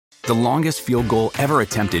The longest field goal ever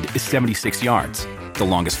attempted is 76 yards. The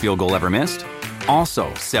longest field goal ever missed?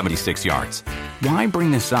 Also 76 yards. Why bring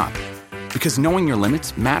this up? Because knowing your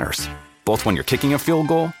limits matters, both when you're kicking a field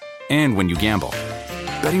goal and when you gamble.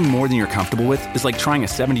 Betting more than you're comfortable with is like trying a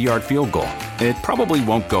 70-yard field goal. It probably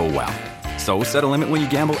won't go well. So set a limit when you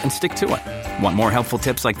gamble and stick to it. Want more helpful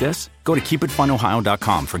tips like this? Go to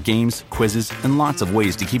keepitfunohio.com for games, quizzes, and lots of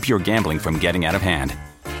ways to keep your gambling from getting out of hand.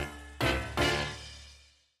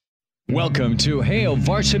 Welcome to Hail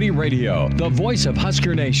Varsity Radio, the voice of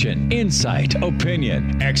Husker Nation. Insight,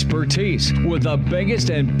 opinion, expertise, with the biggest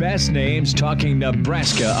and best names talking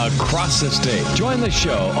Nebraska across the state. Join the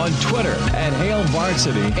show on Twitter at Hail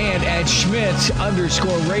Varsity and at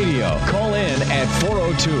Schmidt_radio. Call in at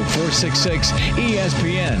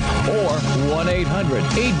 402-466-ESPN or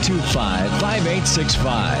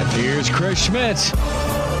 1-800-825-5865. Here's Chris Schmidt.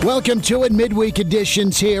 Welcome to it, midweek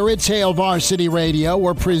editions here. It's Hail Varsity Radio.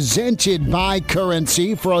 We're presented by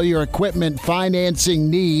Currency for all your equipment financing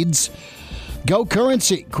needs. Go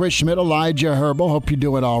Currency. Chris Schmidt, Elijah Herbal. Hope you're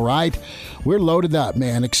doing all right. We're loaded up,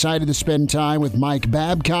 man. Excited to spend time with Mike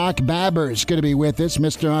Babcock. Babber's going to be with us,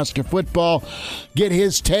 Mr. Husker Football. Get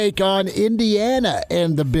his take on Indiana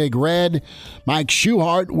and the Big Red. Mike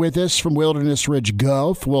Schuhart with us from Wilderness Ridge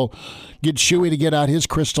Golf. We'll get Shuey to get out his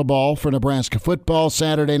crystal ball for Nebraska football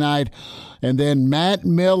Saturday night. And then Matt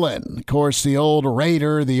Millen, of course, the old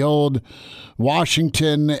Raider, the old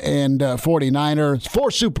Washington and 49er,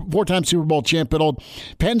 four-time Super Bowl champion, old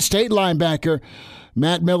Penn State linebacker.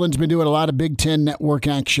 Matt Millen's been doing a lot of Big Ten Network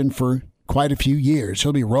action for quite a few years.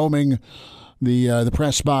 He'll be roaming the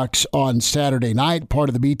press box on Saturday night, part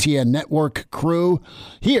of the BTN Network crew.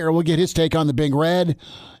 Here, we'll get his take on the Big Red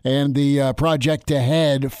and the project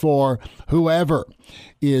ahead for whoever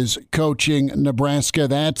is coaching Nebraska.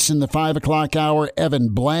 That's in the 5 o'clock hour. Evan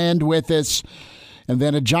Bland with us. And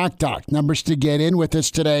then a Jock Doc. Numbers to get in with us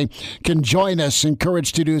today. Can join us.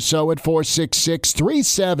 Encouraged to do so at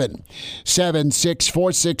 466-3776.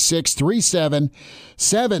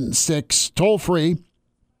 466-3776. Toll free,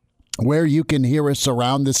 where you can hear us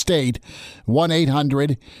around the state.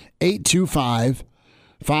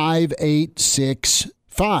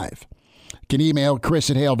 1-800-825-5865. You can email Chris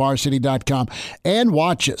at HailVarsity.com and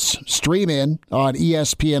watch us stream in on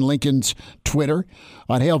ESPN Lincoln's Twitter,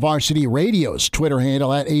 on Hail Varsity Radio's Twitter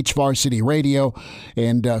handle at HVarsity Radio,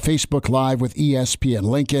 and Facebook Live with ESPN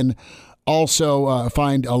Lincoln. Also,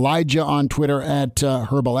 find Elijah on Twitter at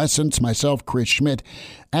Herbal Essence, myself, Chris Schmidt,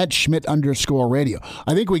 at Schmidt_radio.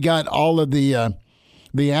 I think we got all of the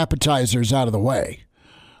appetizers out of the way.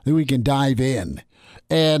 Then we can dive in.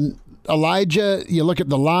 And Elijah, you look at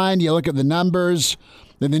the line, you look at the numbers,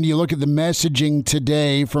 and then you look at the messaging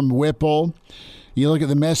today from Whipple. You look at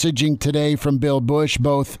the messaging today from Bill Bush,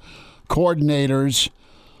 both coordinators.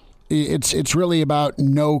 It's really about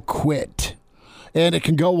no quit. And it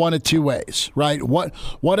can go one of two ways, right? What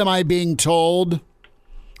am I being told?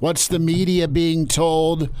 What's the media being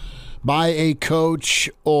told by a coach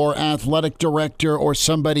or athletic director or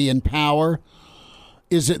somebody in power?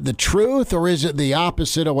 Is it the truth or is it the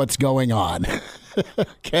opposite of what's going on?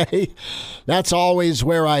 Okay? That's always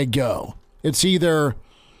where I go. It's either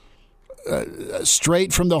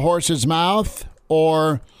straight from the horse's mouth,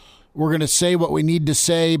 or we're going to say what we need to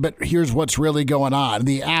say, but here's what's really going on.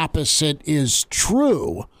 The opposite is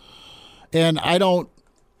true. And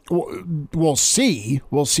we'll see.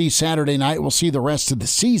 We'll see Saturday night. We'll see the rest of the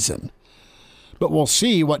season. But we'll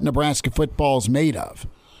see what Nebraska football is made of.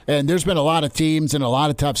 And there's been a lot of teams in a lot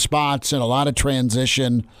of tough spots and a lot of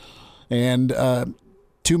transition, and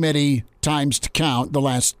too many times to count the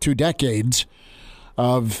last 2 decades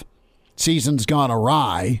of seasons gone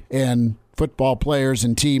awry and football players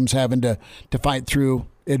and teams having to fight through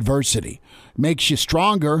adversity. Makes you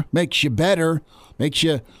stronger, makes you better, makes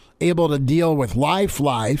you able to deal with life.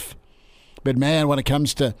 But, man, when it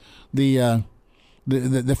comes to the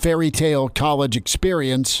fairy tale college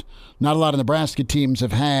experience, not a lot of Nebraska teams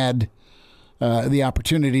have had the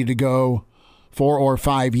opportunity to go 4 or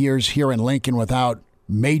 5 years here in Lincoln without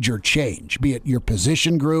major change, be it your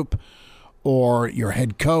position group or your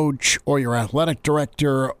head coach or your athletic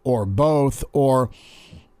director or both, or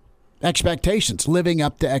expectations, living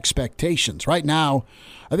up to expectations. Right now,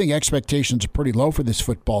 I think expectations are pretty low for this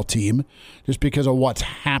football team just because of what's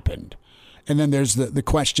happened. And then there's the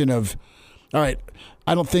question of, all right,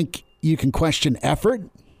 I don't think you can question effort.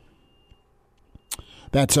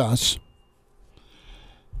 That's us.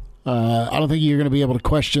 I don't think you're going to be able to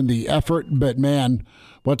question the effort, but man,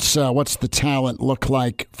 what's the talent look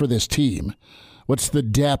like for this team? What's the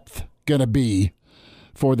depth going to be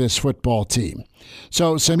for this football team?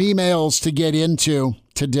 So some emails to get into.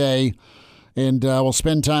 today, and we'll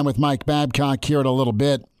spend time with Mike Babcock here in a little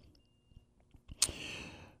bit.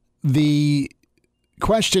 The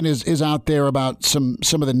question is out there about some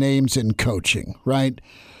of the names in coaching, right?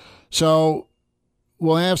 So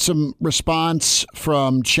we'll have some response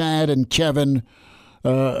from Chad and Kevin,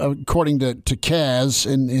 according to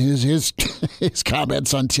Kaz and his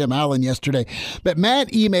comments on Tim Allen yesterday. But Matt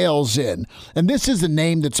emails in, and this is the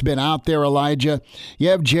name that's been out there, Elijah. You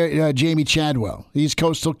have Jamey Chadwell. He's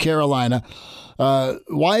Coastal Carolina.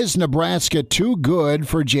 Why is Nebraska too good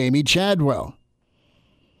for Jamey Chadwell?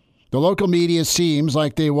 The local media seems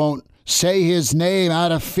like they won't say his name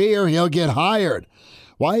out of fear he'll get hired.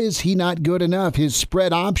 Why is he not good enough? His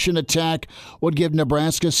spread option attack would give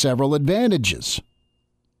Nebraska several advantages.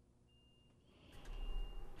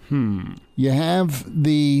 You have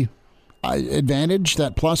the advantage,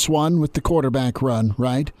 that +1 with the quarterback run,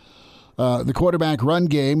 right? The quarterback run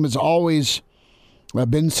game has always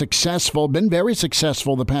been successful, been very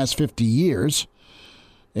successful the past 50 years.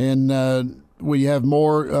 And we have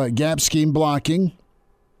more gap scheme blocking.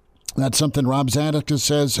 That's something Rob Zandick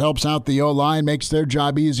says helps out the O-line, makes their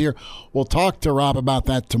job easier. We'll talk to Rob about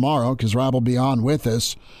that tomorrow because Rob will be on with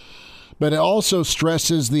us. But it also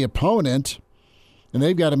stresses the opponent, and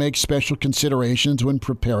they've got to make special considerations when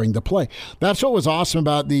preparing the play. That's what was awesome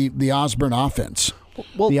about the Osborne offense.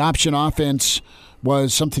 Well, the option offense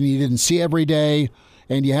was something you didn't see every day,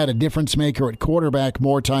 and you had a difference maker at quarterback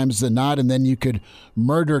more times than not, and then you could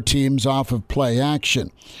murder teams off of play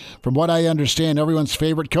action. From what I understand, everyone's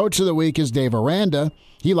favorite coach of the week is Dave Aranda.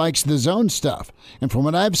 He likes the zone stuff. And from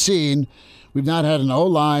what I've seen, we've not had an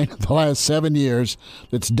O-line the last 7 years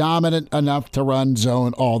that's dominant enough to run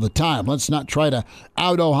zone all the time. Let's not try to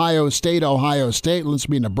out Ohio State. Let's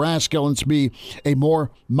be Nebraska. Let's be a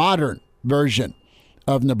more modern version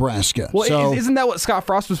of Nebraska. Well, isn't that what Scott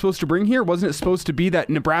Frost was supposed to bring here? Wasn't it supposed to be that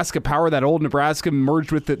Nebraska power, that old Nebraska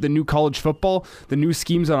merged with the new college football, the new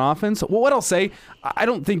schemes on offense? Well, what I'll say, I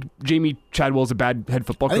don't think Jamey Chadwell is a bad head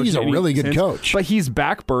football coach. I think he's a really good coach. But he's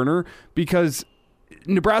back burner because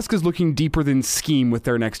Nebraska's looking deeper than scheme with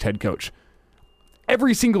their next head coach.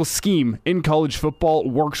 Every single scheme in college football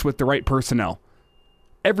works with the right personnel.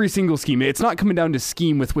 Every single scheme. It's not coming down to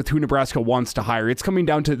scheme with who Nebraska wants to hire. It's coming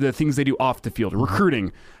down to the things they do off the field,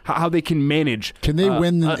 recruiting, how they can manage. Can they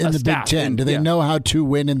win in the Big Ten? Do they know how to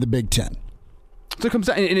win in the Big Ten? So it comes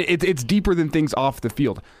down, and it's deeper than things off the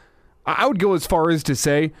field. I would go as far as to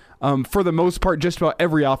say, for the most part, just about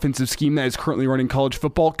every offensive scheme that is currently running college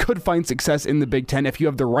football could find success in the Big Ten if you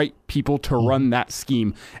have the right people to run that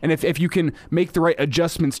scheme. And if you can make the right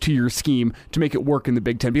adjustments to your scheme to make it work in the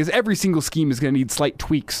Big Ten. Because every single scheme is going to need slight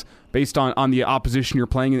tweaks based on the opposition you're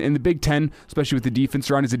playing. And the Big Ten, especially with the defense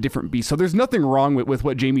around, is a different beast. So there's nothing wrong with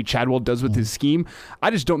what Jamey Chadwell does with his scheme. I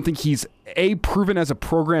just don't think he's, A, proven as a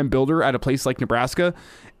program builder at a place like Nebraska,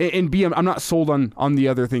 and B, I'm not sold on the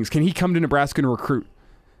other things. Can he come to Nebraska and recruit?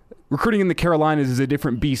 Recruiting in the Carolinas is a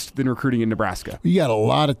different beast than recruiting in Nebraska. You got a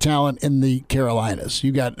lot of talent in the Carolinas.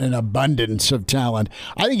 You got an abundance of talent.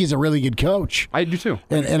 I think he's a really good coach. I do too.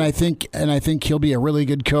 And I think he'll be a really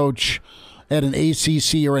good coach at an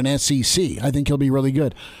ACC or an SEC. I think he'll be really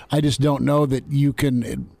good. I just don't know that you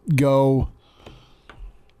can go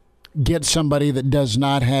get somebody that does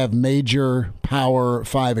not have major Power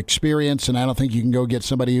 5 experience, and I don't think you can go get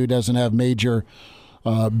somebody who doesn't have major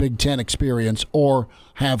Big Ten experience or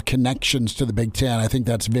have connections to the Big Ten. I think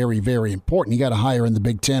that's very, very important. You got to hire in the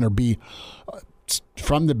Big Ten or be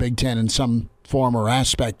from the Big Ten in some form or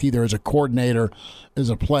aspect, either as a coordinator, as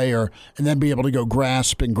a player, and then be able to go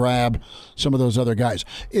grasp and grab some of those other guys.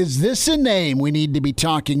 Is this a name we need to be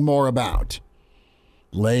talking more about?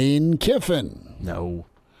 Lane Kiffin. No.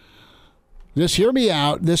 Just hear me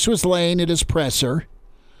out. This was Lane at his presser.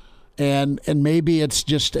 And maybe it's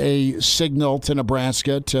just a signal to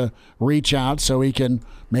Nebraska to reach out so he can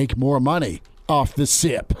make more money off the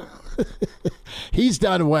SIP. He's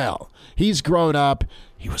done well. He's grown up.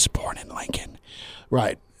 He was born in Lincoln.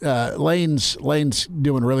 Right. Lane's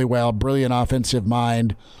doing really well. Brilliant offensive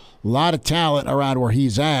mind. A lot of talent around where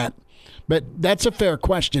he's at. But that's a fair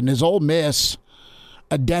question. Is Ole Miss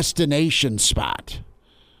a destination spot?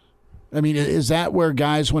 I mean, is that where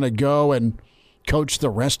guys want to go and coach the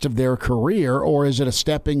rest of their career, or is it a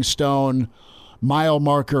stepping stone, mile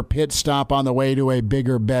marker, pit stop on the way to a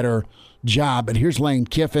bigger, better job? But here's Lane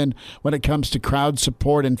Kiffin when it comes to crowd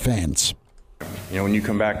support and fans. You know, when you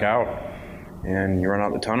come back out and you run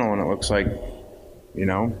out the tunnel and it looks like, you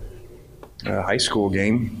know, a high school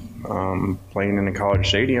game playing in a college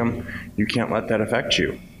stadium, you can't let that affect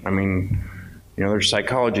you. I mean, you know, there's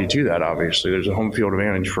psychology to that, obviously. There's a home field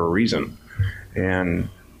advantage for a reason. And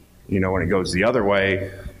when it goes the other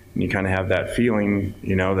way, and you kind of have that feeling,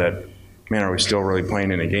 that, man, are we still really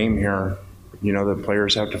playing in a game here? The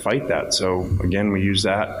players have to fight that. So, again, we use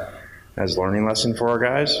that as a learning lesson for our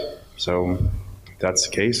guys. So if that's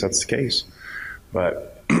the case, that's the case.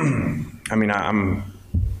 But, I mean, I'm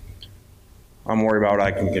worried about what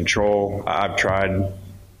I can control. I've tried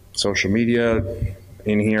social media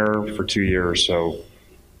in here for 2 years. So,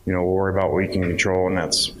 we'll worry about what we can control, and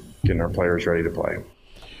that's getting our players ready to play.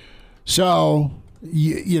 So,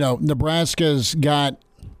 Nebraska's got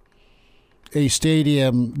a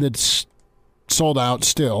stadium that's sold out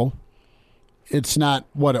still. It's not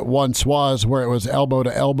what it once was, where it was elbow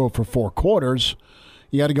to elbow for 4 quarters.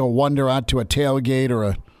 You got to go wander out to a tailgate or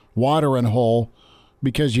a watering hole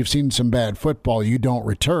because you've seen some bad football. You don't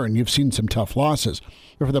return. You've seen some tough losses.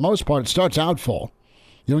 But for the most part, it starts out full.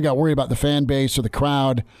 You don't got to worry about the fan base or the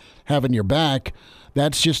crowd having your back.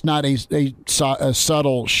 That's just not a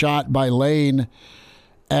subtle shot by Lane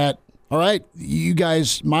at, all right, you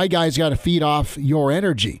guys, my guys got to feed off your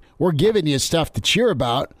energy. We're giving you stuff to cheer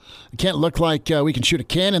about. It can't look like we can shoot a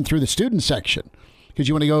cannon through the student section because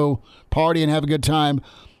you want to go party and have a good time,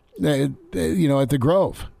 at the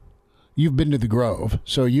Grove. You've been to the Grove,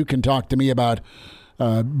 so you can talk to me about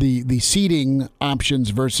the seating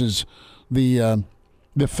options versus the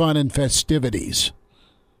fun and festivities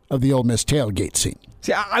of the Ole Miss tailgate scene.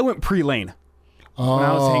 See, I went pre-Lane. When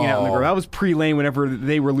I was hanging out in the Grove. I was pre-Lane whenever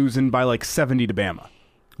they were losing by like 70 to Bama.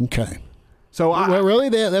 Okay. So really?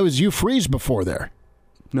 That was Hugh Freeze before there.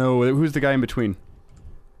 No, who's the guy in between?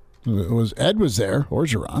 Ed was there,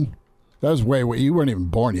 Orgeron. That was way you weren't even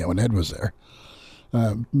born yet when Ed was there.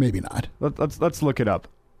 Maybe not. Let's look it up.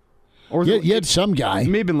 Or you had some guy. It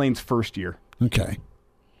may have been Lane's first year. Okay.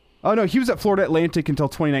 Oh no, he was at Florida Atlantic until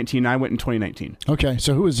 2019. And I went in 2019. Okay,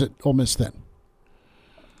 so who was at Ole Miss then?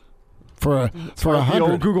 For 100. The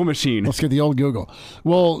old Google machine. Let's get the old Google.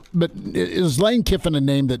 Well, but is Lane Kiffin a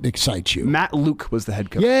name that excites you? Matt Luke was the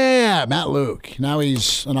head coach. Yeah, Matt Luke. Now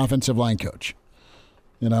he's an offensive line coach.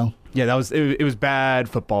 Yeah, that was it was bad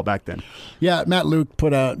football back then. Yeah, Matt Luke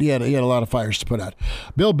put out. He had a lot of fires to put out.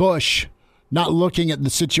 Bill Busch not looking at the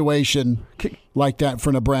situation like that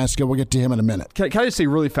for Nebraska. We'll get to him in a minute. Can I just say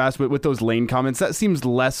really fast with those Lane comments? That seems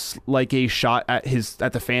less like a shot at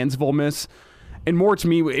the fans of Ole Miss. And more to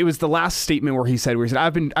me, it was the last statement where he said,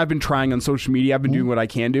 I've been trying on social media, I've been doing what I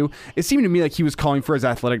can do. It seemed to me like he was calling for his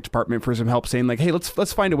athletic department for some help, saying like, hey,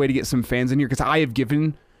 let's find a way to get some fans in here because I have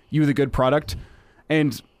given you the good product.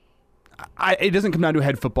 And it doesn't come down to a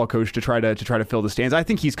head football coach to try to fill the stands. I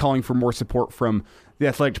think he's calling for more support from the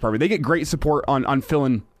athletic department. They get great support on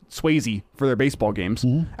filling Swayze for their baseball games.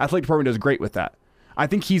 Mm-hmm. Athletic department does great with that. I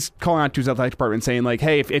think he's calling out to his athletic department saying like,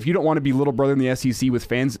 hey, if you don't want to be little brother in the SEC with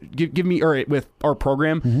fans, give me, or with our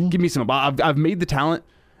program, give me some. I've made the talent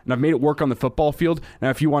and I've made it work on the football field. Now,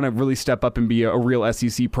 if you want to really step up and be a real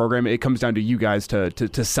SEC program, it comes down to you guys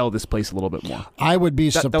to sell this place a little bit more. I would be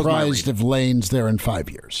surprised if Lane's there in 5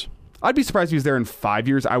 years. I'd be surprised if he's there in 5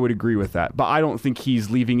 years. I would agree with that. But I don't think he's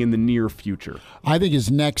leaving in the near future. I think his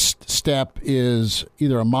next step is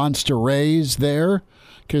either a monster raise there,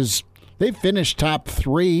 because they finished top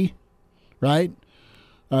 3, right?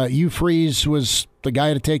 Hugh Freeze was the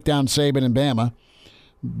guy to take down Saban and Bama.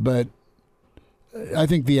 But I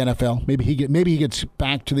think the NFL, maybe he gets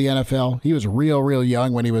back to the NFL. He was real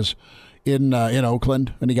young when he was in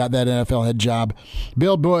Oakland, when he got that NFL head job.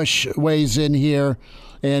 Bill Busch weighs in here,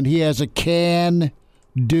 and he has a can-do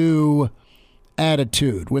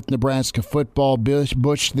attitude with Nebraska football.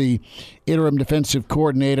 Busch, the interim defensive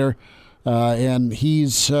coordinator, and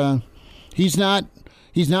he's not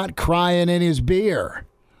crying in his beer.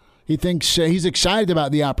 He thinks he's excited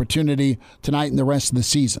about the opportunity tonight and the rest of the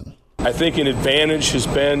season. I think an advantage has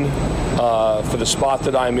been for the spot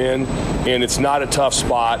that I'm in, and it's not a tough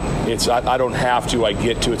spot. I don't have to. I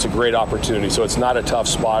get to. It's a great opportunity, so it's not a tough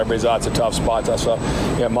spot. Everybody's it's a tough spot. That's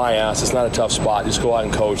my ass. It's not a tough spot. Just go out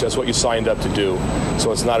and coach. That's what you signed up to do,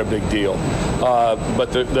 so it's not a big deal.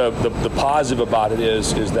 But the positive about it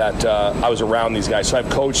is that I was around these guys. So I've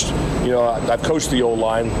coached. I've coached the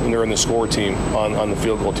O-line when they're in the score team on the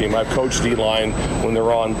field goal team. I've coached D-line when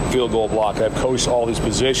they're on field goal block. I've coached all these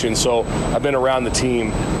positions. So I've been around the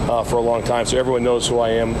team for a long time, so everyone knows who I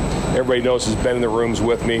am. Everybody knows who's been in the rooms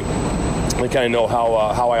with me. They kind of know how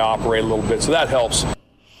I operate a little bit, so that helps.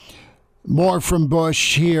 More from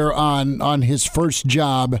Busch here on his first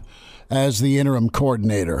job as the interim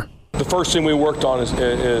coordinator. The first thing we worked on is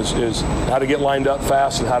how to get lined up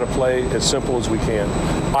fast and how to play as simple as we can.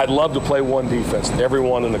 I'd love to play one defense.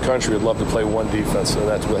 Everyone in the country would love to play one defense. So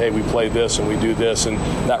that's, hey, we play this and we do this, and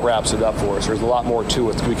that wraps it up for us. There's a lot more to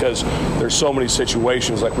it because there's so many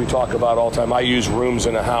situations like we talk about all the time. I use rooms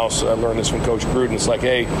in a house. I learned this from Coach Gruden. It's like,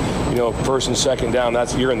 hey, first and second down,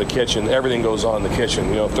 you're in the kitchen. Everything goes on in the kitchen.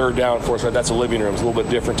 Third down, fourth, that's a living room. It's a little bit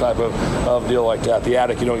different type of deal like that. The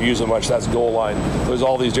attic, you don't use it much. That's goal line. There's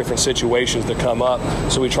all these different situations that come up.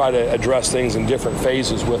 So we try to address things in different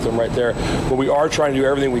phases with them right there. But we are trying to do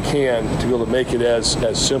everything we can to be able to make it as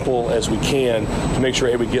simple as we can to make sure,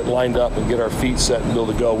 hey, we get lined up and get our feet set and be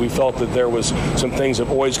able to go. We felt that there was some things that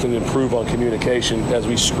always can improve on communication as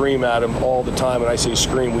we scream at them all the time. And I say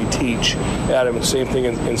scream, we teach at them. And the same thing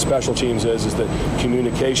in special teams is that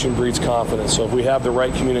communication breeds confidence. So if we have the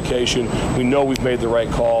right communication, we know we've made the right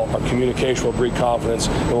call. Our communication will breed confidence,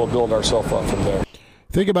 and we'll build ourselves up from there.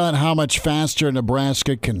 Think about how much faster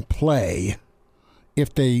Nebraska can play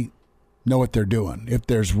if they know what they're doing, if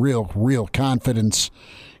there's real confidence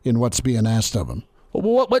in what's being asked of them.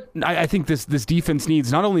 Well, what I think this defense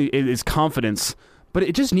needs not only is confidence, but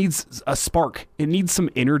it just needs a spark. It needs some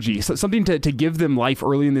energy, something to give them life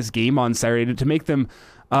early in this game on Saturday to make them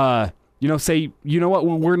say, you know what,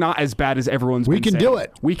 we're not as bad as everyone's been saying. Do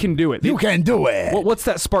it. We can do it. You can do it. What's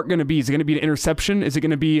that spark going to be? Is it going to be an interception? Is it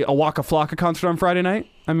going to be a Waka Flocka concert on Friday night?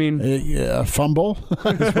 I mean, a fumble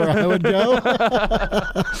is where I would go.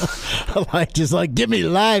 Give me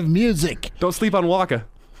live music. Don't sleep on Waka.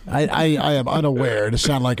 I am unaware, to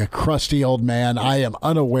sound like a crusty old man, I am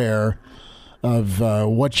unaware of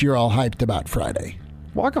what you're all hyped about Friday.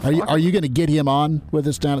 Waka Flocka. Are you going to get him on with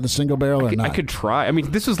us down at the Single Barrel or not? I could try. I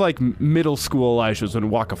mean, this was like middle school Elijah's when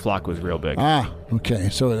Waka Flocka was real big. Okay.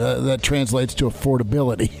 So that translates to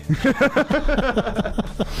affordability.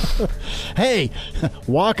 Hey,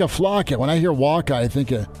 Waka Flocka. When I hear Waka, I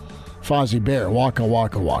think of Fozzie Bear. Waka,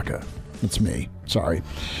 Waka, Waka. That's me. Sorry.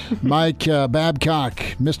 Mike Babcock,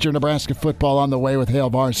 Mr. Nebraska Football, on the way with Hail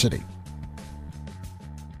Varsity.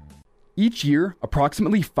 Each year,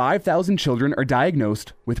 approximately 5,000 children are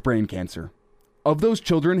diagnosed with brain cancer. Of those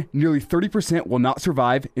children, nearly 30% will not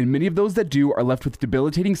survive, and many of those that do are left with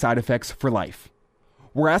debilitating side effects for life.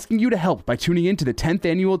 We're asking you to help by tuning in to the 10th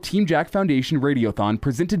annual Team Jack Foundation Radiothon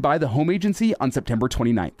presented by the Home Agency on September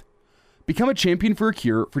 29th. Become a champion for a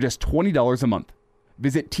cure for just $20 a month.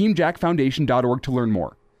 Visit teamjackfoundation.org to learn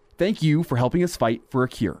more. Thank you for helping us fight for a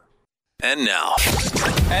cure. And now,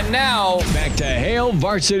 back to Hail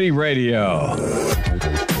Varsity Radio.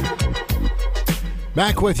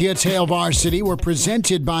 Back with you, it's Hail Varsity. We're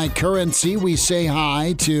presented by Currency. We say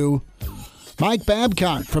hi to Mike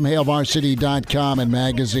Babcock from HailVarsity.com and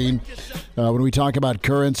magazine. When we talk about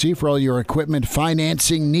Currency, for all your equipment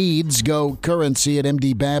financing needs, go Currency at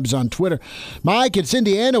MD Babs on Twitter. Mike, it's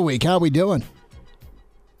Indiana week. How we doing?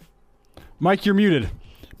 Mike, you're muted.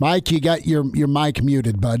 Mike, you got your mic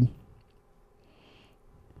muted, bud.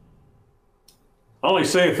 I only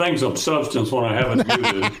say things of substance when I haven't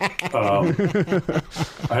muted.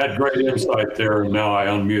 I had great insight there, and now I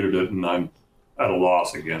unmuted it, and I'm at a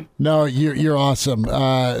loss again. No, you're awesome.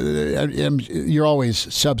 You're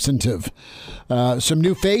always substantive. Some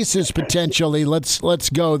new faces potentially. Let's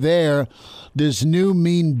go there. Does new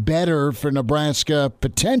mean better for Nebraska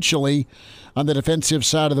potentially on the defensive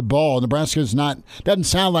side of the ball? Nebraska's doesn't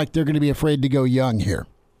sound like they're going to be afraid to go young here.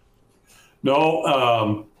 No.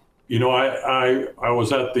 I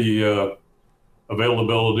was at the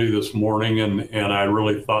availability this morning, and I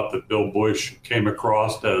really thought that Bill Busch came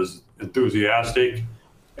across as enthusiastic,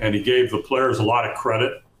 and he gave the players a lot of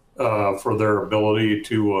credit for their ability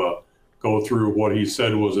to go through what he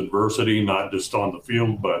said was adversity, not just on the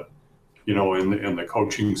field, but in the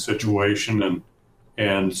coaching situation,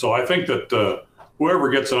 and so I think that whoever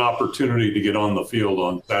gets an opportunity to get on the field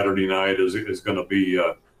on Saturday night is going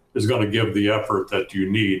to give the effort that you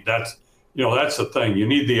need. That's the thing. You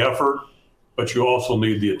need the effort, but you also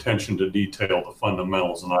need the attention to detail, the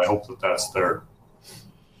fundamentals, and I hope that that's there.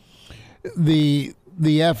 The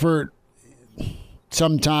effort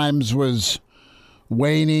sometimes was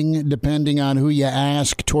waning depending on who you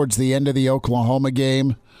ask towards the end of the Oklahoma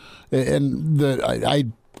game. And I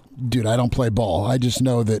don't play ball. I just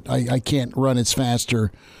know that I can't run as fast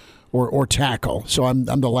or tackle. So I'm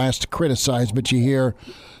the last to criticize, but you hear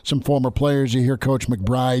some former players, you hear Coach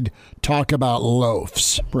McBride talk about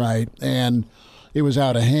loafs, right? And it was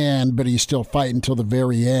out of hand, but he's still fighting until the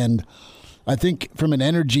very end. I think from an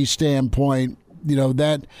energy standpoint,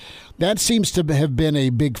 that seems to have been a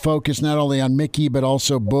big focus not only on Mickey but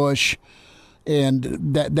also Busch, and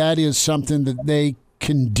that is something that they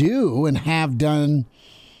can do and have done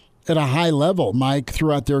at a high level, Mike,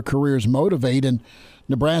 throughout their careers motivate, and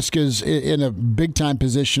Nebraska's in a big-time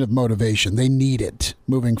position of motivation. They need it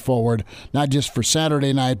moving forward, not just for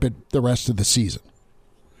Saturday night, but the rest of the season.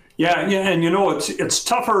 Yeah, and it's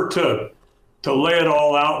tougher to lay it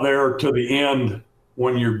all out there to the end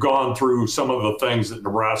when you've gone through some of the things that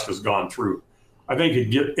Nebraska's gone through. I think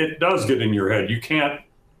it does get in your head.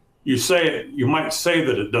 You might say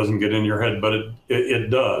that it doesn't get in your head, but it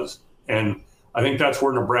does. And I think that's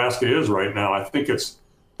where Nebraska is right now. I think it's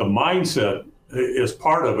the mindset is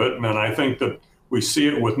part of it, and I think that we see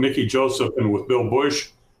it with Mickey Joseph and with Bill Busch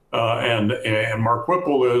and Mark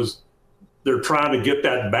Whipple is they're trying to get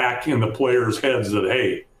that back in the players' heads that,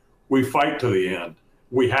 hey, we fight to the end.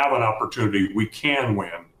 We have an opportunity. We can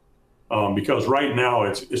win. Because right now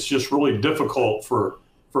it's just really difficult for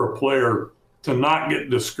a player to not get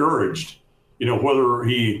discouraged, whether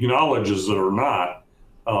he acknowledges it or not.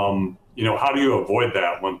 How do you avoid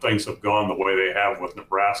that when things have gone the way they have with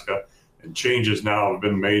Nebraska and changes now have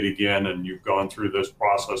been made again and you've gone through this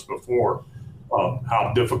process before?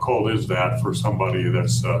 How difficult is that for somebody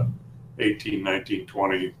that's 18, 19,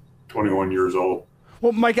 20, 21 years old?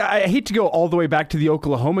 Well, Mike, I hate to go all the way back to the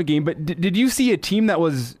Oklahoma game, but did you see a team that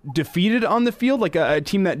was defeated on the field, like a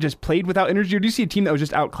team that just played without energy, or do you see a team that was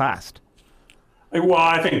just outclassed? Well,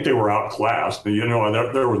 I think they were outclassed.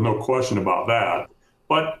 There was no question about that.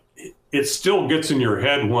 But it still gets in your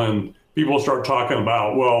head when people start talking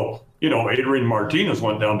about, well, Adrian Martinez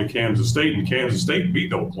went down to Kansas State, and Kansas State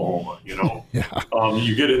beat Oklahoma. Yeah.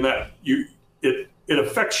 You get in that. It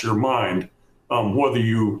affects your mind whether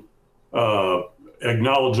you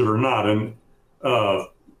acknowledge it or not. And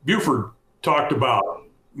Buford talked about,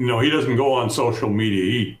 he doesn't go on social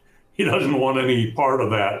media. He doesn't want any part of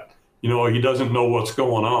that. He doesn't know what's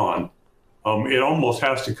going on. It almost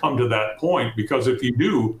has to come to that point, because if you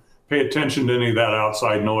do pay attention to any of that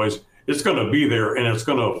outside noise, it's going to be there, and it's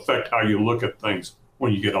going to affect how you look at things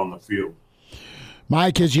when you get on the field.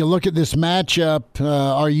 Mike, as you look at this matchup,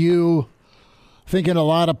 are you thinking a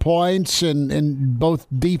lot of points and both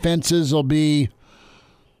defenses will be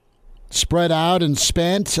spread out and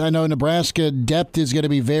spent? I know Nebraska depth is going to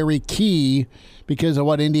be very key because of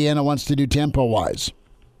what Indiana wants to do tempo-wise.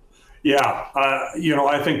 Yeah,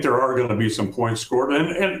 I think there are going to be some points scored. And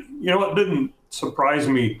it didn't surprise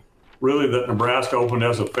me really that Nebraska opened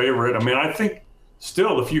as a favorite. I mean, I think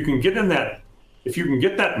still if you can get that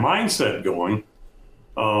mindset going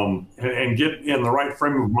and get in the right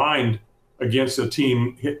frame of mind against a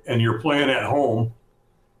team, and you're playing at home,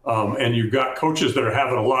 and you've got coaches that are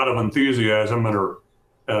having a lot of enthusiasm and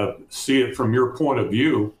are see it from your point of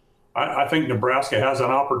view, I think Nebraska has an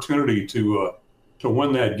opportunity to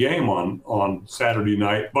win that game on Saturday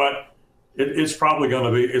night. But it's probably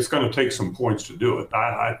going to take some points to do it.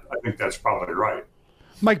 I think that's probably right.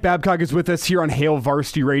 Mike Babcock is with us here on Hail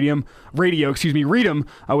Varsity Radio. Read him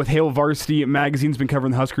with Hail Varsity Magazine's been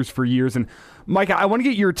covering the Huskers for years. And Mike, I want to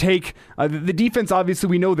get your take. The defense, obviously,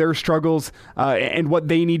 we know their struggles and what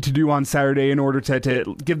they need to do on Saturday in order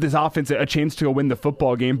to give this offense a chance to win the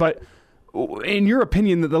football game. But in your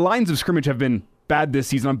opinion, the lines of scrimmage have been bad this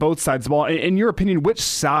season on both sides of the ball. In your opinion, which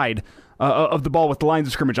side of the ball with the lines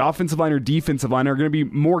of scrimmage, offensive line or defensive line, are going to be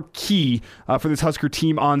more key for this Husker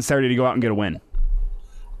team on Saturday to go out and get a win?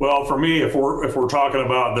 Well, for me, if we're talking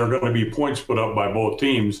about there are going to be points put up by both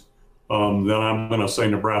teams, then I'm going to say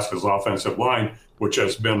Nebraska's offensive line, which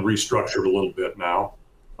has been restructured a little bit now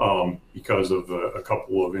because of a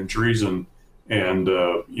couple of injuries and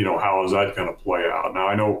how is that going to play out? Now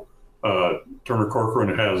I know Turner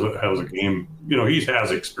Corcoran has a game. He has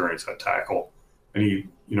experience at tackle, and he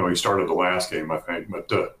started the last game, I think.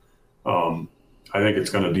 But I think it's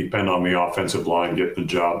going to depend on the offensive line getting the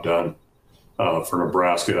job done for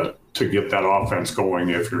Nebraska to get that offense going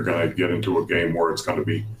if you're going to get into a game where it's going to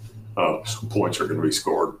be some points are going to be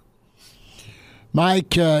scored.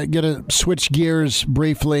 Mike, going to switch gears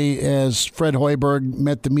briefly as Fred Hoiberg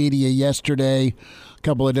met the media yesterday, a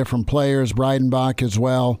couple of different players, Breidenbach as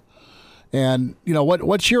well. And,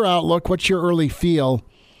 what's your outlook? What's your early feel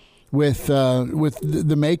with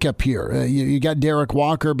the makeup here? You got Derek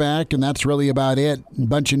Walker back, and that's really about it. A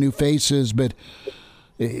bunch of new faces, but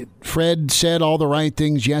Fred said all the right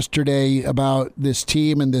things yesterday about this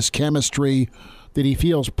team and this chemistry that he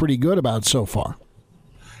feels pretty good about so far.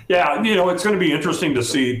 Yeah, it's going to be interesting to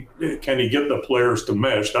see, can he get the players to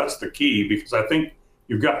mesh? That's the key, because I think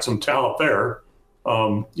you've got some talent there.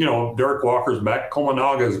 Derek Walker's back,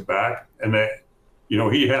 Komanaga's back, and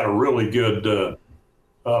he had a really good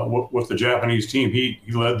with the Japanese team. He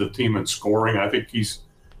led the team in scoring. I think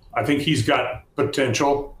he's got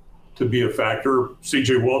potential to be a factor.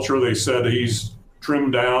 C.J. Wilcher, they said he's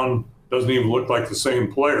trimmed down, doesn't even look like the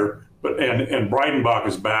same player. But and Breidenbach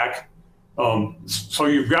is back. So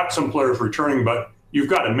you've got some players returning, but you've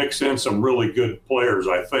got to mix in some really good players,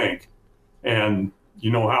 I think. And you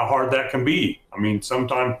know how hard that can be. I mean,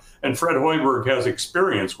 sometimes, and Fred Hoiberg has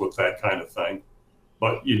experience with that kind of thing,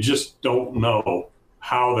 but you just don't know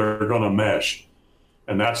how they're going to mesh.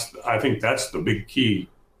 And I think that's the big key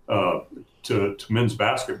to men's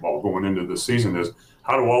basketball going into the season is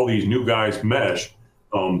how do all these new guys mesh?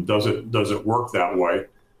 Does it work that way?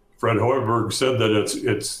 Fred Hoiberg said that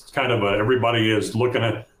it's kind of everybody is looking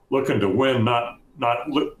to win, not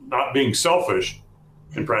being selfish.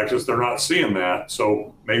 In practice, they're not seeing that,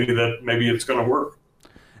 so maybe it's going to work.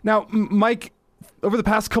 Now, Mike, over the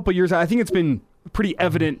past couple of years, I think it's been pretty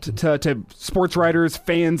evident to sports writers,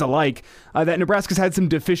 fans alike, that Nebraska's had some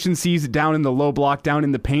deficiencies down in the low block, down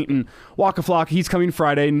in the paint. And Waka Flocka, he's coming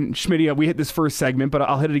Friday. And Schmitty, we hit this first segment, but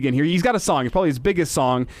I'll hit it again here. He's got a song. Probably his biggest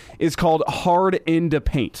song is called "Hard into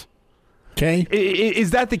Paint." Okay.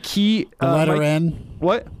 Is that the key? The letter Mike? N.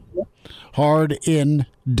 What? Hard in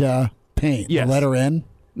the paint. Yes. The letter N.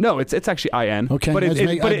 No, it's actually IN. Okay, but I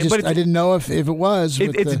didn't know if it was.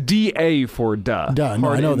 It's DA for duh. Duh. No,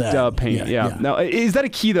 I know that. Duh paint. Yeah. Now, is that a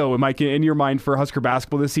key though, Mike, in your mind for Husker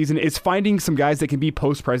basketball this season? Is finding some guys that can be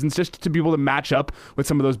post presence just to be able to match up with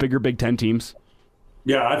some of those bigger Big Ten teams?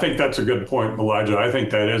 Yeah, I think that's a good point, Elijah. I think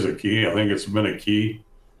that is a key. I think it's been a key.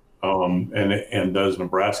 And does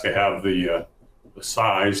Nebraska have the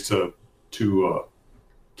size to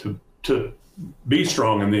be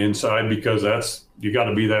strong in the inside, because you got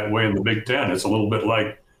to be that way in the Big Ten. It's a little bit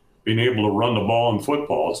like being able to run the ball in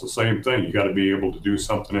football. It's the same thing. You got to be able to do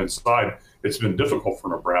something inside. It's been difficult for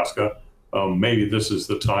Nebraska. Maybe this is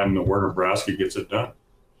the time where Nebraska gets it done.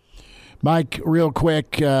 Mike, real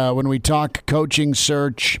quick, when we talk coaching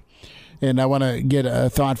search, and I want to get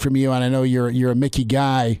a thought from you, and I know you're a Mickey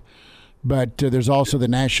guy, but there's also the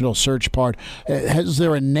national search part. Is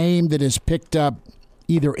there a name that has picked up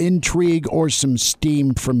either intrigue or some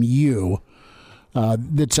steam from you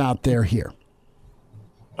that's out there here?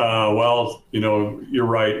 Well, you're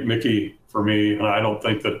right, Mickey, for me, and I don't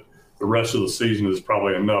think that the rest of the season is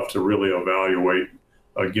probably enough to really evaluate,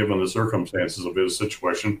 given the circumstances of his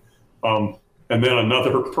situation. And then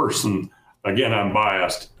another person, again, I'm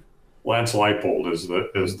biased. Lance Leipold is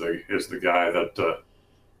the guy that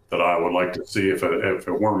I would like to see. If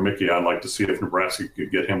it weren't Mickey, I'd like to see if Nebraska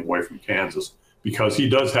could get him away from Kansas, because he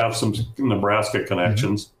does have some Nebraska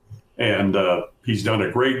connections, and he's done a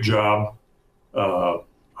great job,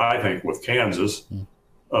 I think, with Kansas.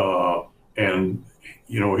 And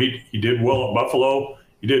he did well at Buffalo.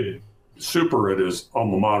 He did super at his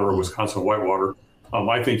alma mater, Wisconsin Whitewater.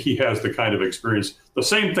 I think he has the kind of experience. The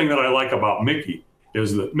same thing that I like about Mickey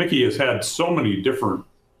is that Mickey has had so many different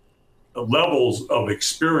levels of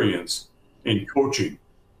experience in coaching,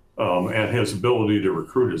 and his ability to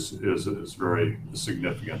recruit is very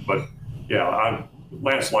significant. But yeah,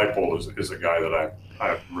 Lance Leipold is a guy that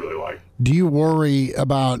I really like. Do you worry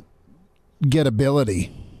about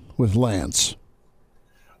gettability with Lance?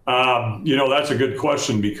 That's a good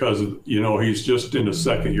question, because he's just in his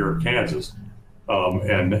second year at Kansas,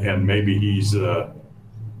 and maybe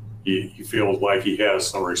he feels like he has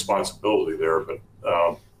some responsibility there. But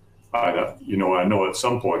I know at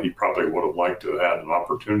some point he probably would have liked to have had an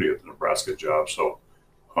opportunity at the Nebraska job. So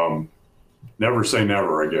never say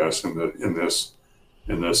never, I guess, in this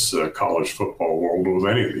college football world with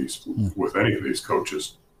any of these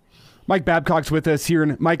coaches. Mike Babcock's with us here.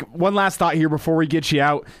 And Mike, one last thought here before we get you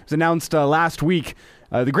out. It was announced last week.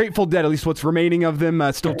 The Grateful Dead, at least what's remaining of them,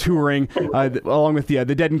 still touring, along with the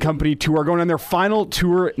Dead and Company tour, going on their final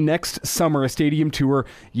tour next summer, a stadium tour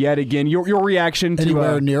yet again. Your reaction to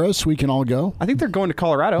anywhere near us we can all go? I think they're going to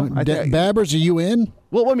Colorado. Babbers, are you in?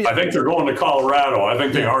 Well, I think they're going to Colorado. I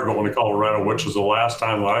think they are going to Colorado, which was the last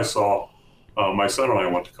time that I saw. My son and I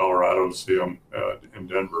went to Colorado to see them in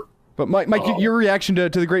Denver. But Mike, your reaction to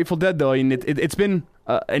the Grateful Dead, though, I mean, it's been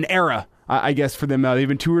an era, I guess, for them. They've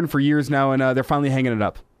been touring for years now, and they're finally hanging it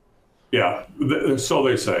up. Yeah, so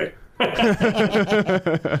they say. Maybe.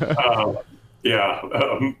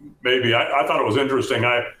 I thought it was interesting.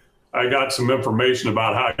 I got some information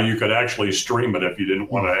about how you could actually stream it if you didn't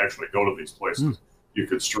want to actually go to these places. You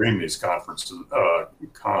could stream these concerts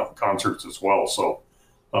as well. So,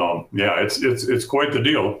 it's quite the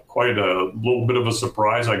deal. Quite a little bit of a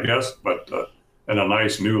surprise, I guess, but and a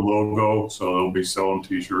nice new logo. So they'll be selling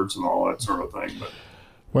T-shirts and all that sort of thing. But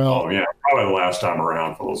probably the last time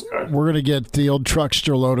around for those guys. We're going to get the old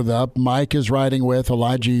truckster loaded up. Mike is riding with.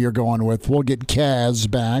 Elijah, you're going with. We'll get Kaz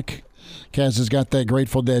back. Kaz has got that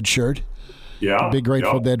Grateful Dead shirt. Yeah. Big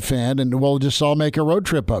Grateful Dead fan, and we'll just all make a road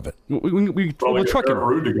trip of it. We'll truck him.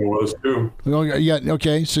 Rude to go with us too. Yeah,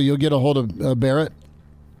 okay, so you'll get a hold of Barrett.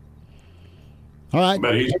 All right.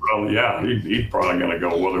 But he's probably going to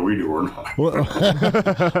go whether we do or not.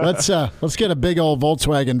 Let's get a big old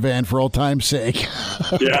Volkswagen van for old time's sake.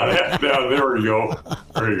 Yeah, there you go.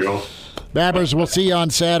 There you go. Babbers, we'll see you on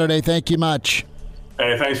Saturday. Thank you much.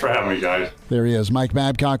 Hey, thanks for having me, guys. There he is, Mike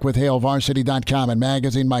Babcock with HailVarsity.com and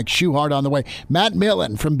magazine. Mike Schuhart on the way. Matt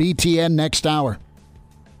Millen from BTN next hour.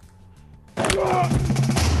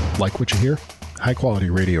 Like what you hear? High-quality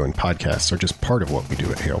radio and podcasts are just part of what we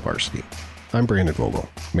do at Hail Varsity. I'm Brandon Vogel,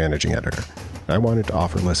 managing editor. I wanted to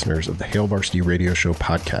offer listeners of the Hail Varsity Radio Show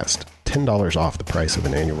podcast $10 off the price of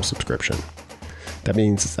an annual subscription. That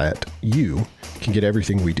means that you can get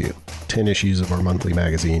everything we do, 10 issues of our monthly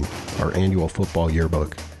magazine, our annual football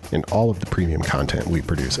yearbook, and all of the premium content we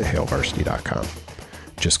produce at HailVarsity.com.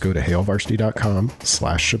 Just go to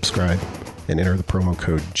HailVarsity.com/subscribe and enter the promo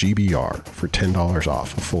code GBR for $10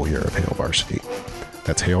 off a full year of Hail Varsity.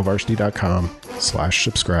 That's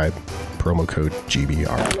HailVarsity.com/subscribe, promo code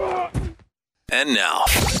GBR. And now,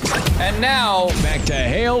 back to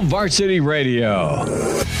Hail Varsity Radio.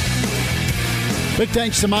 Big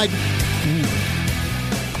thanks to Mike.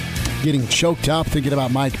 Getting choked up thinking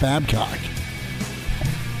about Mike Babcock.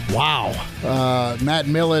 Wow. Matt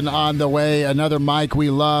Millen on the way. Another Mike we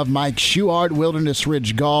love. Mike Schuhart, Wilderness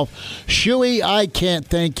Ridge Golf. Shuey, I can't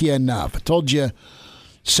thank you enough. I told you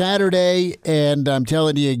Saturday, and I'm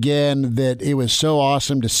telling you again that it was so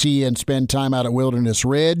awesome to see and spend time out at Wilderness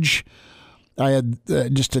Ridge. I had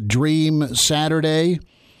just a dream Saturday.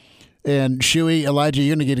 And Shuey, Elijah,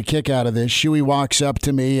 you're going to get a kick out of this. Shuey walks up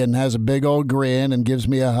to me and has a big old grin and gives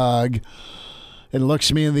me a hug and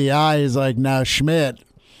looks me in the eye. He's like, now, Schmidt,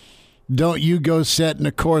 don't you go setting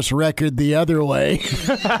a course record the other way.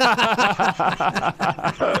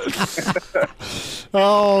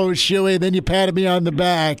 Oh, Shuey, then you patted me on the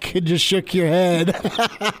back and just shook your head.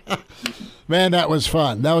 Man, that was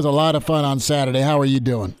fun. That was a lot of fun on Saturday. How are you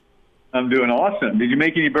doing? I'm doing awesome. Did you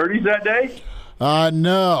make any birdies that day?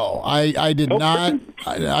 No, I did not.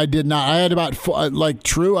 I did not. I had about four, I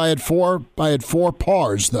had four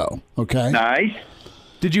pars though. Okay. Nice.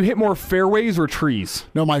 Did you hit more fairways or trees?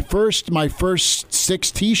 No, my first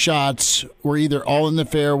 6 tee shots were either all in the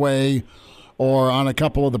fairway or on a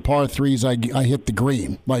couple of the par threes. I hit the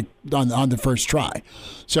green like on the first try.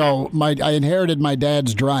 So I inherited my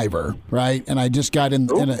dad's driver, right, and I just got in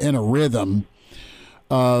a rhythm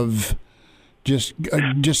of just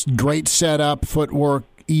great setup, footwork,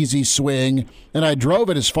 easy swing, and I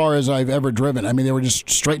drove it as far as I've ever driven. I mean, they were just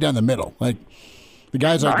straight down the middle. Like the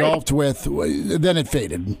guys I golfed with, then it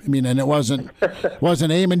faded. I mean, and it wasn't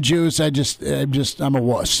aim and juice. I'm a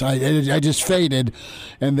wuss. I just faded,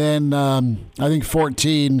 and then I think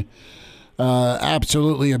 14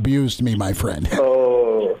 absolutely abused me, my friend.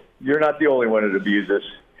 Oh, you're not the only one that abuses.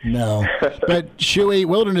 No, but Shuey,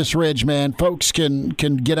 Wilderness Ridge, man, folks can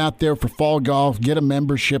get out there for fall golf, get a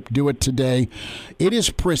membership, do it today. It is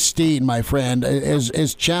pristine, my friend.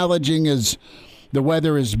 As challenging as the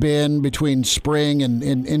weather has been between spring and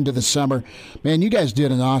into the summer, man, you guys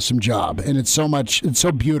did an awesome job, and it's so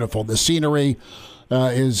beautiful. The scenery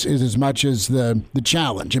is as much as the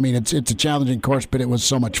challenge. I mean, it's a challenging course, but it was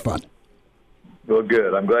so much fun. Well,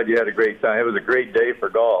 good. I'm glad you had a great time. It was a great day for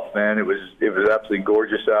golf, man. It was absolutely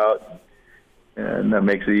gorgeous out, and that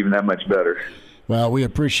makes it even that much better. Well, we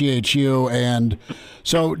appreciate you. And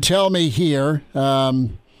so tell me here,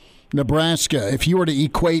 Nebraska, if you were to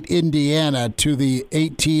equate Indiana to the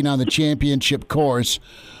 18 on the championship course,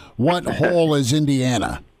 what hole is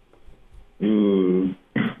Indiana? They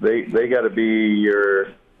got to be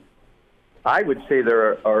I would say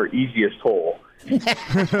they're our easiest hole.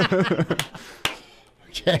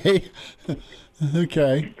 Okay.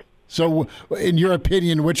 So, in your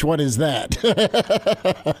opinion, which one is that?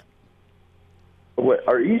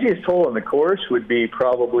 Our easiest hole in the course would be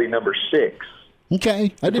probably number 6.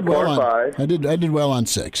 Okay, I did well on 5. I did well on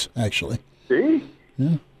 6, actually. See?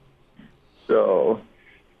 Yeah. So,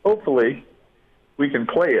 hopefully, we can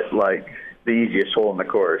play it like the easiest hole in the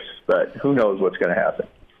course, but who knows what's going to happen.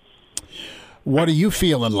 What are you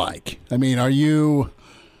feeling like? I mean,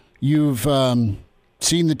 you've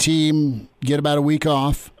seen the team get about a week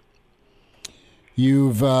off.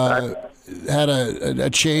 You've had a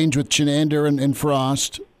change with Chinander and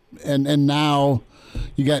Frost, and now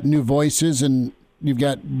you got new voices, and you've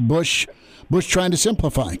got Bush trying to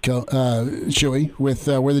simplify, Shuey, with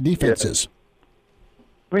where the defense is.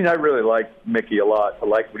 I mean, I really like Mickey a lot. I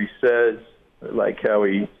like what he says. I like how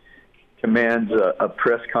he commands a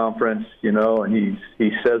press conference, you know, and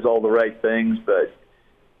he says all the right things, but,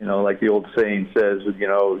 you know, like the old saying says, you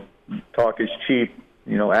know, talk is cheap,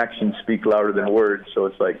 you know, actions speak louder than words. So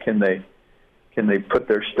it's like, can they put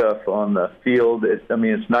their stuff on the field? I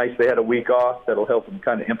mean, it's nice they had a week off. That'll help them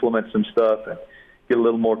kind of implement some stuff and get a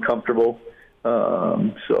little more comfortable.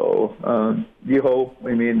 You hope.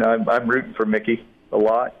 I mean, I'm rooting for Mickey a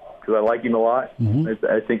lot because I like him a lot. Mm-hmm.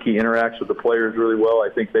 I think he interacts with the players really well. I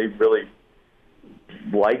think they really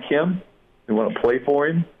like him. They want to play for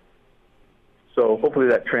him. So hopefully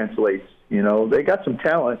that translates. You know, they got some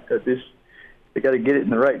talent. They got to get it in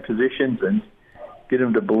the right positions and get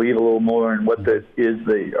them to believe a little more in what that is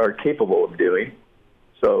they are capable of doing.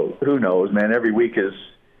 So who knows, man? Every week is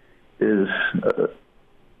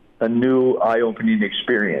a new eye-opening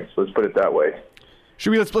experience. Let's put it that way.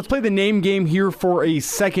 Should we let's play the name game here for a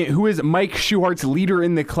second. Who is Mike Schuhart's leader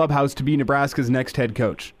in the clubhouse to be Nebraska's next head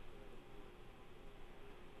coach?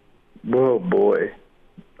 Oh boy,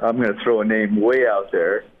 I'm going to throw a name way out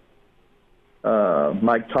there.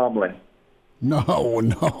 Mike Tomlin.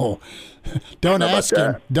 No. Don't ask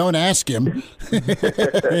him. Don't ask him.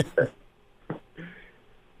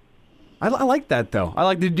 I like that, though.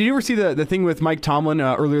 Did you ever see the thing with Mike Tomlin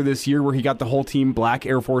earlier this year where he got the whole team black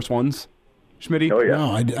Air Force Ones, Schmitty? Oh,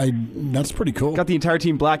 yeah. No, that's pretty cool. Got the entire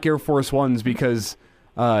team black Air Force Ones because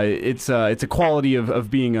it's a quality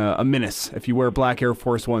of being a menace. If you wear black Air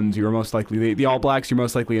Force Ones, you're most likely, the All Blacks, you're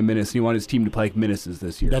most likely a menace, and you want his team to play like menaces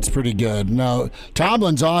this year. That's pretty good. No,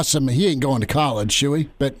 Tomlin's awesome. He ain't going to college, should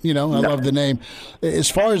we? But, you know, I love the name.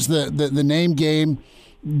 As far as the name game,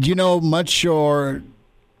 do you know much or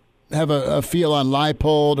have a feel on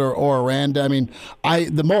Leipold or Aranda? I mean,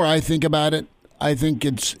 the more I think about it, I think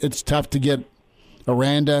it's tough to get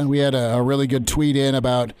Aranda. We had a really good tweet in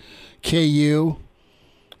about KU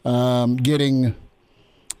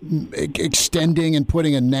extending and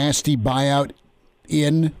putting a nasty buyout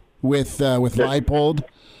in with Leipold.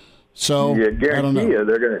 So yeah, guarantee I don't know.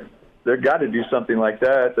 You, they've got to do something like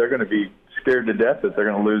that. They're going to be scared to death that they're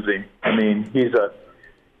going to lose him. I mean, he's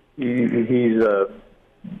a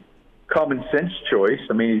common sense choice.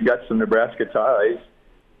 I mean, he's got some Nebraska ties.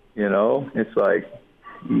 You know, it's like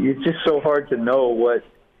it's just so hard to know what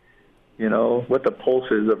the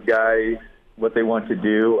pulse is of guys, what they want to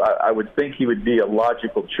do. I would think he would be a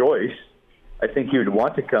logical choice. I think he would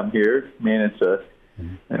want to come here. I mean, it's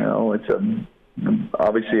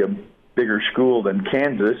obviously a bigger school than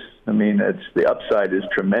Kansas. I mean, the upside is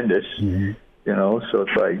tremendous. Mm-hmm. You know, so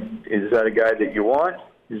it's like, is that a guy that you want?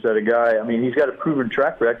 Is that a guy? I mean, he's got a proven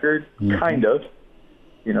track record, kind of.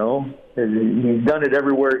 You know, he's done it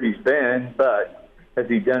everywhere he's been, but has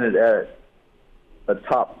he done it at a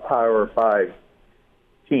top Power 5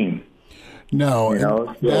 team? No, you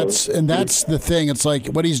know, that's the thing. It's like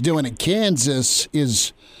what he's doing at Kansas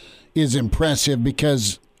is impressive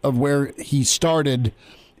because of where he started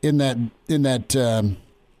in that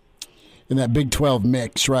Big 12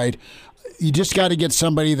 mix, right? You just got to get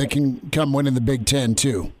somebody that can come win in the Big 10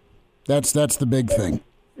 too. That's the big thing.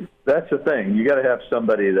 That's the thing. You got to have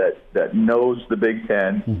somebody that knows the Big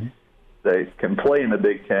 10. Mm-hmm. They can play in the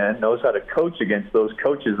Big 10, knows how to coach against those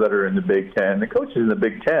coaches that are in the Big 10. The coaches in the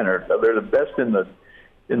Big 10 they're the best in the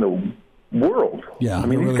world. Yeah, I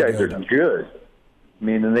mean, these guys are good. I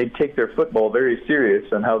mean, and they take their football very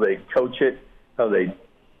serious on how they coach it, how they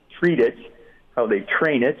treat it, how they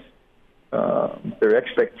train it, their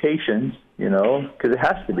expectations. You know, because it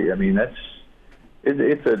has to be. I mean,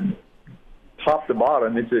 it's a top to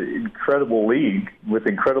bottom. It's an incredible league with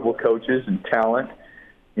incredible coaches and talent.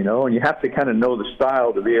 You know, and you have to kind of know the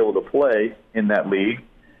style to be able to play in that league.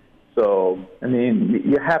 So, I mean,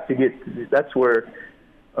 you have to get – that's where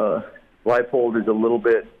Leipold is a little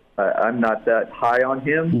bit I'm not that high on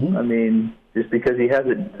him. Mm-hmm. I mean, just because he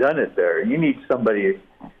hasn't done it there. You need somebody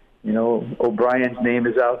 – you know, O'Brien's name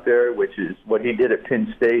is out there, which is what he did at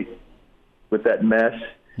Penn State with that mess.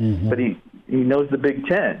 Mm-hmm. But he knows the Big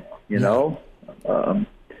Ten, you know.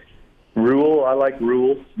 Rule, I like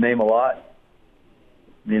Rule's name a lot.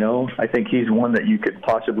 You know, I think he's one that you could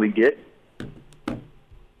possibly get.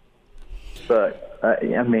 But,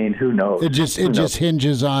 I mean, who knows? It just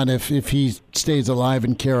hinges on if he stays alive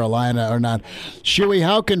in Carolina or not. Shuey,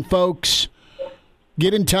 how can folks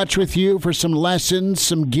get in touch with you for some lessons,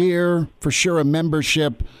 some gear, for sure a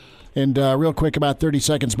membership? And real quick, about 30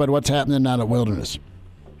 seconds, but what's happening out at Wilderness?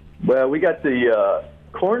 Well, we got the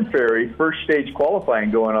Corn Ferry first stage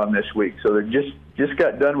qualifying going on this week. So they just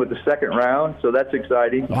got done with the second round, so that's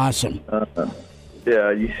exciting. Awesome.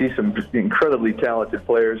 Yeah, you see some incredibly talented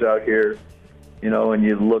players out here. and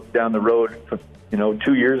you look down the road,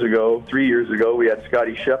 2 years ago, 3 years ago, we had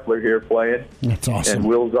Scotty Scheffler here playing. That's awesome. And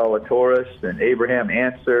Will Zalatoris and Abraham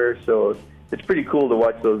Ancer. So it's pretty cool to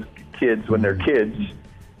watch those kids when they're kids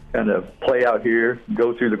kind of play out here,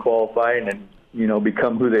 go through the qualifying, and,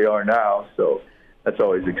 become who they are now. So that's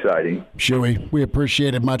always exciting. Shuey, we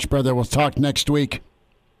appreciate it much, brother. We'll talk next week.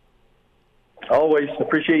 Always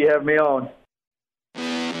appreciate you having me on.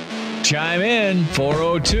 Chime in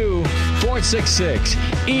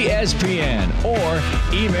 402-466-ESPN or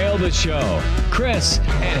email the show,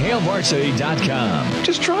 Chris@HailVarsity.com.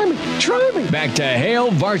 Just try me. Back to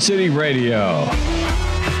Hail Varsity Radio.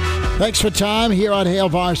 Thanks for time here on Hail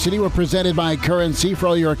Varsity. We're presented by Currency. For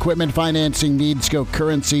all your equipment financing needs, go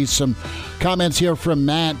Currency. Some comments here from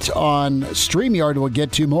Matt on StreamYard we'll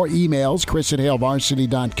get to. More emails,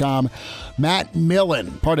 Chris@HailVarsity.com. Matt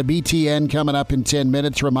Millen, part of BTN, coming up in 10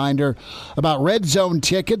 minutes. Reminder about Red Zone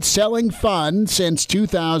tickets, selling fun since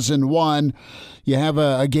 2001. You have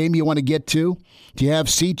a game you want to get to? Do you have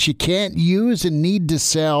seats you can't use and need to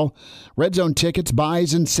sell? Red Zone Tickets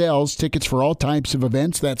buys and sells tickets for all types of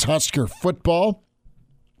events. That's Husker football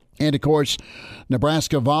and, of course,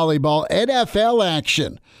 Nebraska volleyball, NFL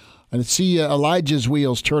action. I see Elijah's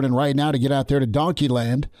wheels turning right now to get out there to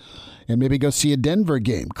Donkeyland and maybe go see a Denver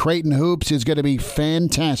game. Creighton Hoops is going to be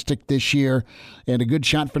fantastic this year and a good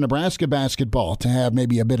shot for Nebraska basketball to have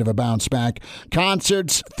maybe a bit of a bounce back.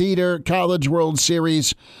 Concerts, theater, College World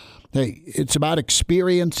Series. Hey, it's about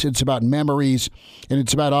experience, it's about memories, and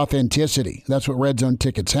it's about authenticity. That's what Red Zone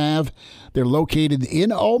tickets have. They're located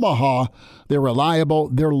in Omaha. They're reliable.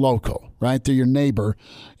 They're local, right? They're your neighbor,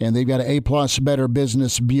 and they've got an A-plus Better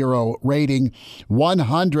Business Bureau rating.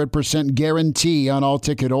 100% guarantee on all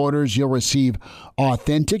ticket orders. You'll receive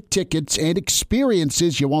authentic tickets and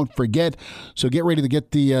experiences you won't forget. So get ready to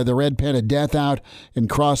get the red pen of death out and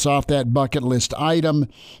cross off that bucket list item.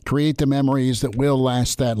 Create the memories that will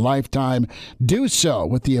last that lifetime. Do so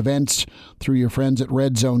with the events through your friends at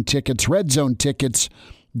Red Zone Tickets.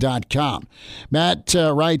 RedZoneTickets.com. Matt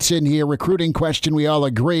writes in here, recruiting question. We all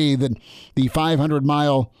agree that the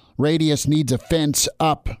 500-mile radius needs a fence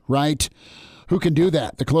up, right? Who can do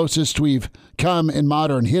that? The closest we've come in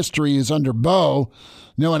modern history is under Bo.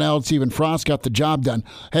 No one else, even Frost, got the job done.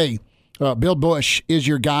 Hey, Bill Bush is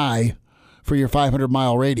your guy for your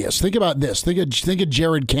 500-mile radius. Think about this. Think of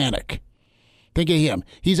Jared Kanak. Think of him.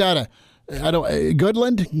 He's out of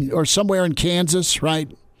Goodland or somewhere in Kansas, right?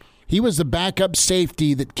 He was the backup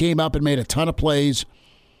safety that came up and made a ton of plays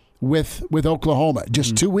with Oklahoma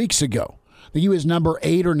just 2 weeks ago. I think he was number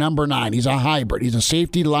 8 or number 9. He's a hybrid. He's a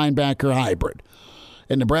safety linebacker hybrid.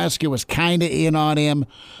 And Nebraska was kind of in on him,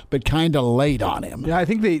 but kind of late on him. Yeah, I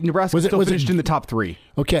think Nebraska still finished in the top 3.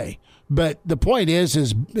 Okay, but the point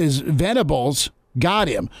is Venables got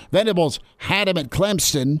him. Venables had him at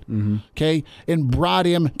Clemson, okay, and brought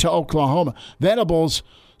him to Oklahoma. Venables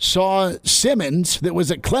saw Simmons that was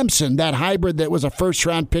at Clemson, that hybrid that was a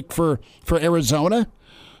first-round pick for Arizona,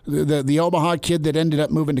 the Omaha kid that ended up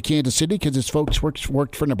moving to Kansas City because his folks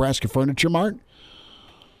worked for Nebraska Furniture Mart.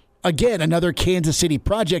 Again, another Kansas City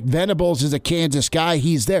project. Venables is a Kansas guy.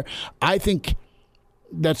 He's there. I think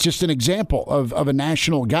that's just an example of a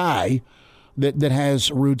national guy that has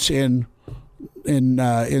roots in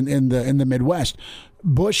the Midwest.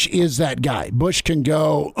 Bush is that guy. Bush can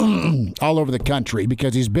go all over the country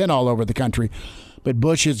because he's been all over the country. But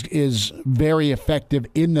Bush is very effective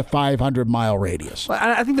in the 500-mile radius.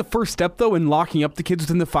 I think the first step, though, in locking up the kids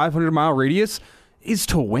within the 500-mile radius is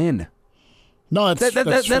to win. No,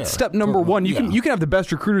 that's step number one. You can have the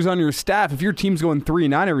best recruiters on your staff. If your team's going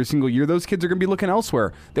 3-9 every single year, those kids are going to be looking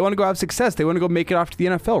elsewhere. They want to go have success. They want to go make it off to the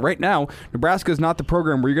NFL. Right now, Nebraska is not the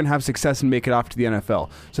program where you're going to have success and make it off to the NFL.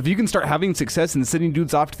 So if you can start having success and sending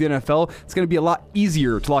dudes off to the NFL, it's going to be a lot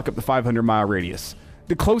easier to lock up the 500-mile radius.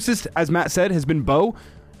 The closest, as Matt said, has been Bo.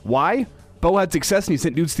 Why? Bo had success and he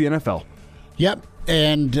sent dudes to the NFL. Yep,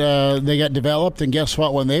 and they got developed, and guess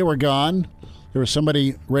what? When they were gone, there was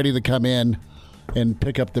somebody ready to come in and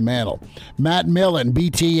pick up the mantle. Matt Millen,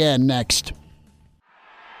 BTN, next.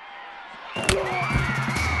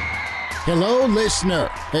 Hello, listener.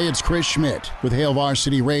 Hey, it's Chris Schmidt with Hail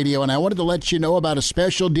Varsity Radio, and I wanted to let you know about a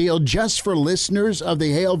special deal just for listeners of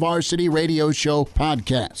the Hail Varsity Radio Show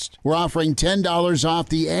podcast. We're offering $10 off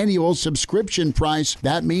the annual subscription price.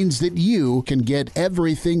 That means that you can get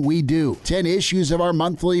everything we do. 10 issues of our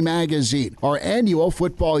monthly magazine, our annual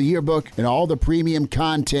football yearbook, and all the premium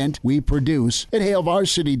content we produce at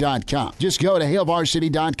HailVarsity.com. Just go to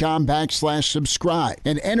HailVarsity.com/subscribe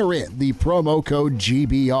and enter in the promo code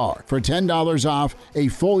GBR for $10 off a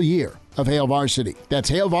full year of Hail Varsity.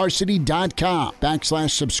 That's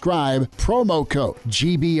hailvarsity.com/subscribe, promo code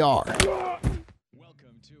GBR.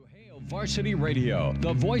 Varsity Radio,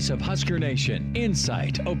 the voice of Husker Nation.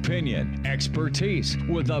 Insight, opinion, expertise,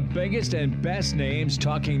 with the biggest and best names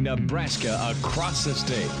talking Nebraska across the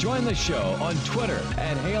state. Join the show on Twitter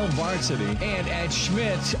at Hail Varsity and at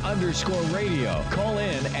Schmitz_radio. Call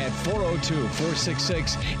in at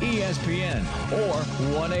 402-466-ESPN or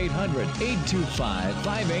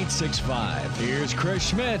 1-800-825-5865. Here's Chris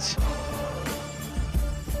Schmitz.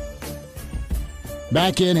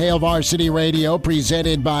 Back in Hail Varsity Radio,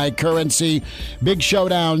 presented by Currency. Big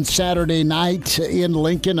showdown Saturday night in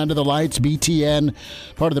Lincoln under the lights. BTN.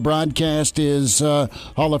 Part of the broadcast is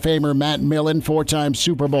Hall of Famer Matt Millen, 4-time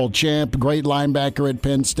Super Bowl champ, great linebacker at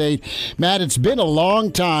Penn State. Matt, it's been a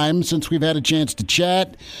long time since we've had a chance to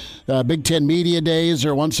chat. Big Ten Media Days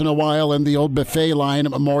or once in a while in the old buffet line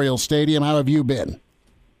at Memorial Stadium. How have you been?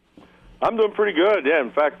 I'm doing pretty good, yeah.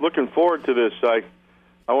 In fact, looking forward to this.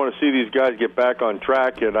 I want to see these guys get back on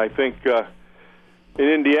track, and I think in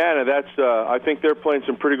Indiana, I think they're playing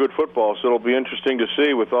some pretty good football, so it'll be interesting to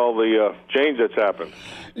see with all the change that's happened.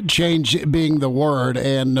 Change being the word,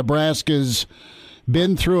 and Nebraska's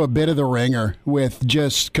been through a bit of the ringer with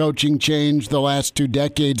just coaching change the last 2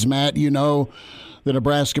 decades, Matt. You know the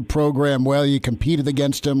Nebraska program well. You competed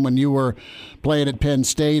against them when you were playing at Penn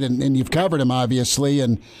State, and you've covered them, obviously,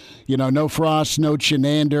 and no Frost, no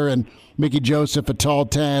Chinander, and Mickey Joseph, a tall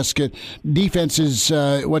task. Defense is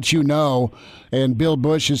what you know, and Bill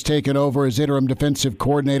Busch has taken over as interim defensive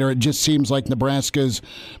coordinator. It just seems like Nebraska's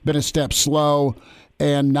been a step slow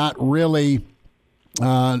and not really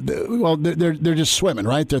they're just swimming,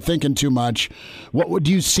 right? They're thinking too much.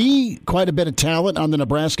 Do you see quite a bit of talent on the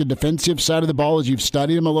Nebraska defensive side of the ball as you've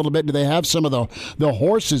studied them a little bit? Do they have some of the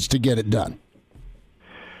horses to get it done?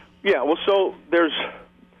 Yeah, well, so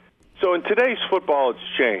in today's football, it's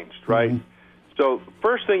changed, right? Mm-hmm. So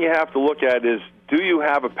first thing you have to look at is, do you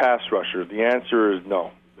have a pass rusher? The answer is no,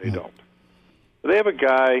 they don't. They have a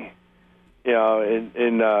guy,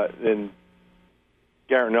 in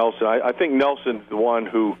Garrett Nelson. I think Nelson's the one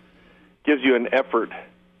who gives you an effort,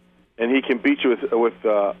 and he can beat you with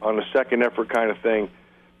on a second effort kind of thing.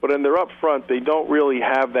 But when they're up front, they don't really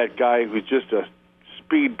have that guy who's just a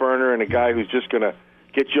speed burner and a guy who's just going to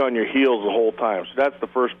get you on your heels the whole time. So that's the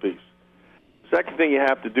first piece. Second thing you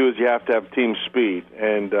have to do is you have to have team speed,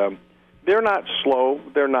 and they're not slow,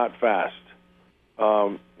 they're not fast.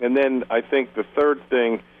 And then I think the third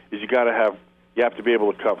thing is you have to be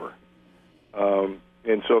able to cover.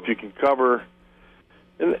 And so if you can cover,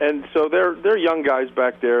 and so they're young guys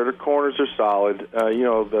back there. Their corners are solid.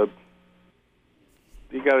 You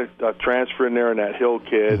got a transfer in there in that Hill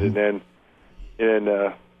kid, mm-hmm. and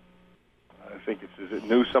then. I think is it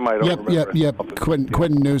Newsome? I don't remember. Yep.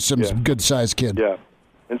 Quentin Newsome's good-sized kid. Yeah,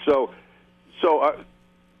 and so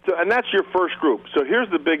and that's your first group. So here's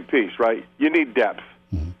the big piece, right? You need depth,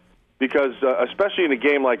 mm-hmm. because especially in a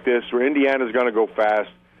game like this where Indiana's going to go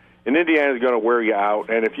fast, and Indiana's going to wear you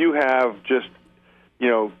out. And if you have just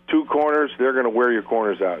 2 corners, they're going to wear your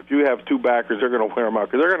corners out. If you have 2 backers, they're going to wear them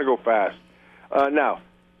out because they're going to go fast. Now,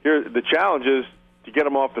 here the challenge is to get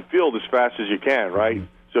them off the field as fast as you can, right? Mm-hmm.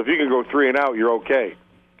 So if you can go 3 and out, you're okay.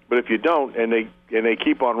 But if you don't, and they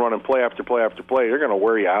keep on running play after play after play, they're going to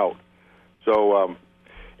wear you out. So,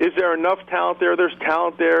 is there enough talent there? There's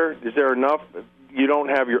talent there. Is there enough? You don't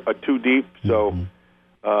have a 2 deep. So,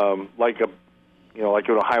 like an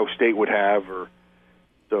Ohio State would have, or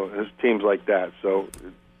so there's teams like that. So,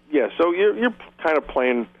 yeah. So you're kind of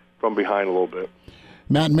playing from behind a little bit.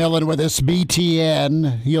 Matt Millen with us,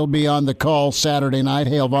 BTN. He'll be on the call Saturday night,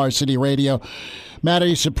 Hail Varsity Radio. Matt, are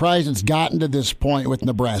you surprised it's gotten to this point with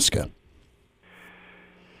Nebraska?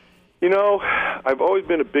 I've always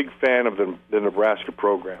been a big fan of the Nebraska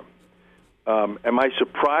program. Am I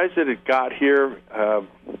surprised that it got here?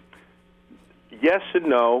 Yes and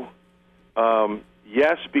no.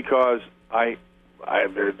 Yes, because I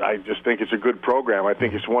just think it's a good program. I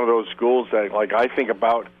think it's one of those schools that, like, I think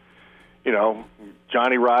about,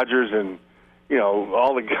 Johnny Rodgers and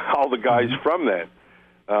all the guys from that.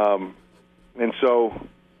 And so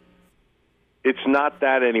it's not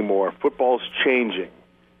that anymore. Football's changing.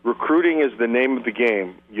 Recruiting is the name of the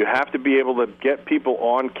game. You have to be able to get people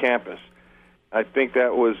on campus. I think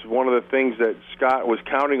that was one of the things that Scott was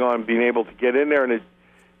counting on, being able to get in there, and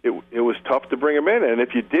it was tough to bring him in. And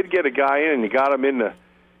if you did get a guy in and you got him in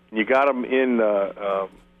the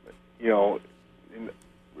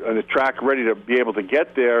track ready to be able to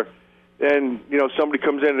get there, then somebody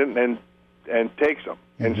comes in and takes them.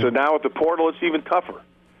 Mm-hmm. And so now with the portal, it's even tougher.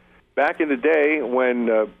 Back in the day when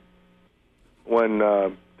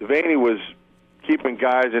Devaney was keeping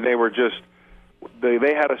guys, and they were just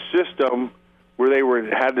they had a system where they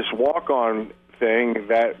had this walk-on thing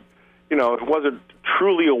that, you know, it wasn't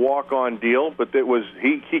truly a walk-on deal, but it was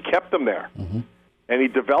he kept them there, and he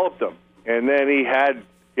developed them, and then he had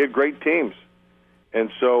great teams, and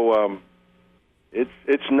so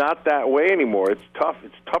it's not that way anymore. It's tough.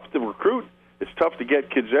 It's tough to recruit. It's tough to get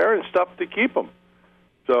kids there, and it's tough to keep them.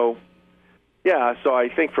 So, yeah. So I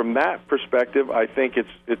think from that perspective, I think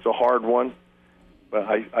it's a hard one, but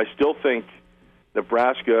I still think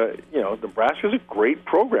Nebraska. You know, Nebraska's a great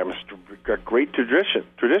program. It's got great tradition.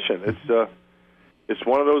 It's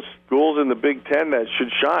one of those schools in the Big Ten that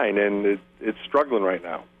should shine, and it's struggling right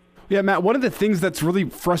now. Yeah, Matt, one of the things that's really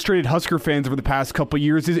frustrated Husker fans over the past couple of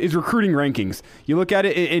years is recruiting rankings. You look at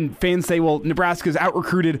it and fans say, well, Nebraska's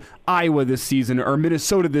out-recruited Iowa this season or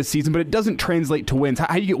Minnesota this season, but it doesn't translate to wins.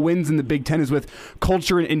 How you get wins in the Big Ten is with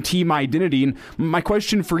culture and team identity. And my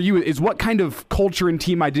question for you is, what kind of culture and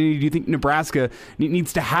team identity do you think Nebraska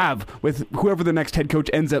needs to have with whoever the next head coach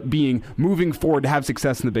ends up being moving forward to have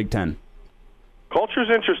success in the Big Ten? Culture is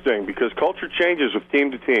interesting because culture changes with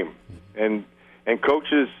team to team, and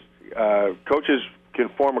coaches can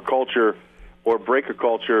form a culture or break a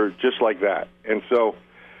culture just like that. And so,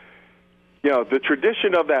 you know, the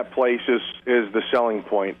tradition of that place is the selling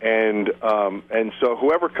point. And so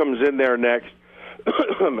whoever comes in there next,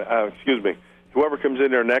 whoever comes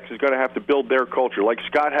in there next is going to have to build their culture. Like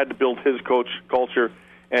Scott had to build his culture,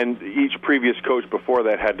 and each previous coach before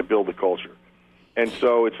that had to build a culture. And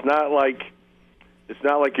so it's not like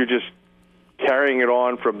you're just carrying it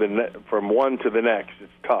on from one to the next.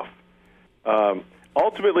 It's tough.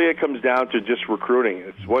 Ultimately, it comes down to just recruiting.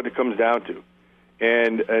 It's what it comes down to.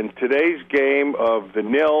 And today's game of the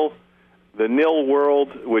nil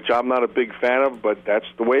world, which I'm not a big fan of, but that's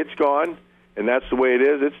the way it's gone, and that's the way it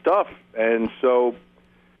is. It's tough, and so,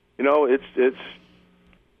 you know, it's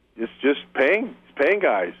just paying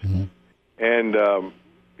guys, and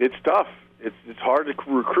it's tough. It's hard to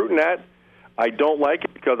recruit in that. I don't like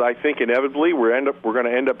it because I think inevitably we're going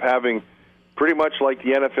to end up having pretty much like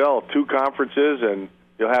the NFL, two conferences, and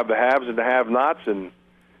you'll have the haves and the have-nots, and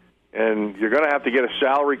you're going to have to get a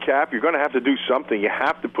salary cap. You're going to have to do something. You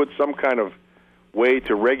have to put some kind of way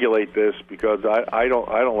to regulate this because I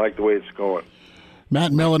don't like the way it's going.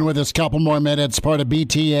 Matt Millen with us, a couple more minutes, part of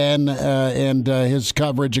BTN and his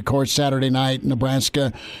coverage, of course, Saturday night,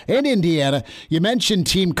 Nebraska and Indiana. You mentioned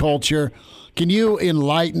team culture. Can you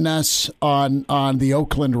enlighten us on the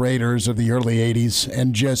Oakland Raiders of the early '80s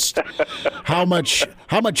and just how much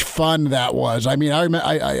fun that was? I mean, I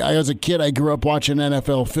as a kid, I grew up watching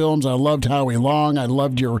NFL films. I loved Howie Long. I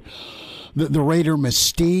loved the Raider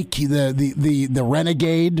mystique, the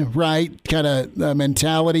renegade, right, kind of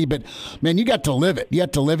mentality. But man, you got to live it. You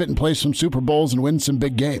got to live it and play some Super Bowls and win some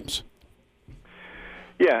big games.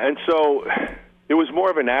 Yeah, and so it was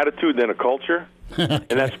more of an attitude than a culture. And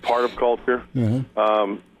that's part of culture.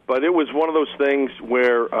 But it was one of those things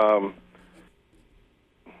where,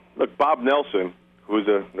 look, Bob Nelson, who's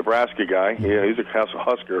a Nebraska guy, he's a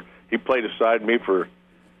Husker. He played beside me for,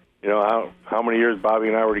 you know, how many years Bobby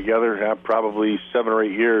and I were together? Probably 7 or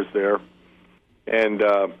 8 years there. And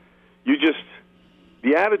the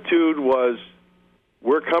attitude was,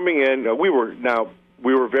 we're coming in. We were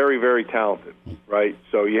very, very talented, right?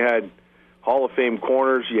 So you had Hall of Fame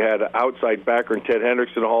corners. You had outside backer Ted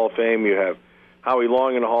Hendricks in the Hall of Fame. You have Howie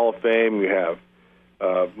Long in the Hall of Fame. You have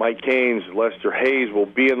Mike Caines, Lester Hayes will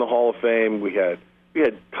be in the Hall of Fame. We had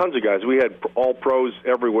tons of guys. We had all pros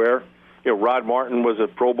everywhere. You know, Rod Martin was a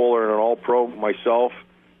Pro Bowler and an All Pro. Myself,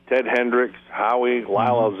 Ted Hendricks, Howie,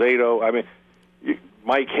 Lyle Alzado. I mean,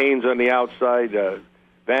 Mike Caines on the outside.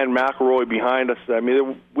 Van McElroy behind us. I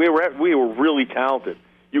mean, we were really talented.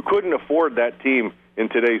 You couldn't afford that team in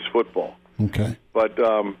today's football. Okay. But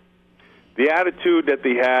the attitude that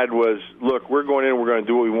they had was, look, we're going in, we're going to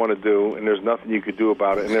do what we want to do, and there's nothing you could do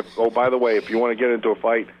about it. And by the way, if you want to get into a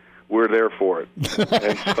fight, we're there for it.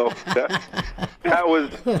 And so that was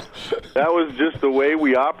just the way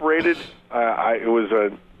we operated. It was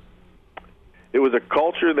a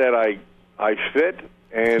culture that I fit,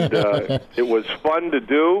 and it was fun to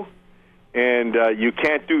do. And you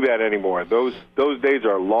can't do that anymore. Those days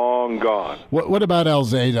are long gone. What about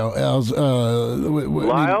Alzado?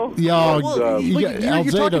 Lyle? You're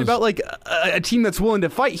talking about like a team that's willing to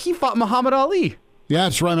fight. He fought Muhammad Ali.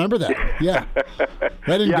 Yes, remember that. Yeah, that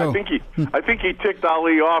didn't go. I think he ticked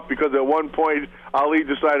Ali off because at one point Ali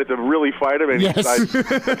decided to really fight him, and yes. I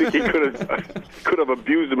think he could have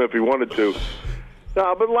abused him if he wanted to.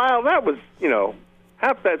 No, but Lyle, that was, you know,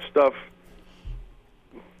 half that stuff.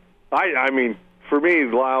 I mean, for me,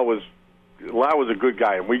 Lyle was Lau was a good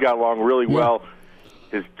guy, and we got along really well.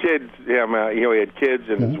 His kids, he had kids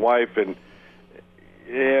and his wife, and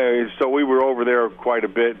so we were over there quite a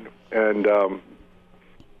bit. And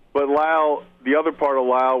but Lyle, the other part of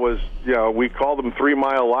Lyle was, we called him 3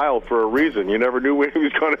 Mile Lyle for a reason. You never knew when he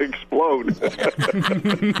was going to explode.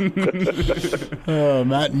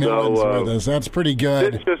 Matt Millen's with us. That's pretty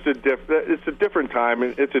good. It's just it's a different time.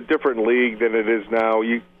 It's a different league than it is now.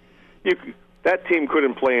 That team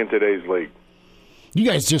couldn't play in today's league. You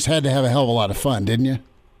guys just had to have a hell of a lot of fun, didn't you?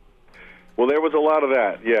 Well, there was a lot of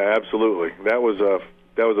that. Yeah, absolutely. That was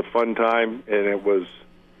a fun time, and it was.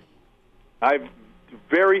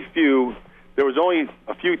 There was only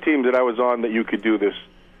a few teams that I was on that you could do this.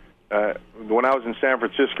 When I was in San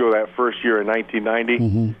Francisco that first year in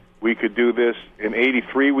 1990, we could do this. In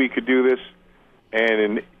 83, we could do this. And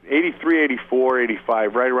in 83, 84,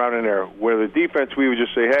 85, right around in there, where the defense, we would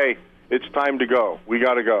just say, hey, it's time to go. We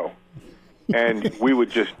got to go. And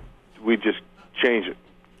we'd just change it.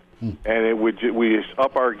 And we just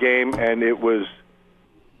up our game, and it was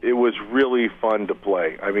really fun to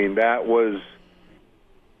play. I mean,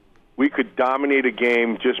 we could dominate a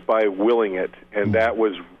game just by willing it, and that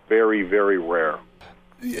was very, very rare.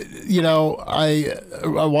 I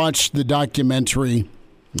watched the documentary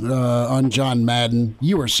on John Madden.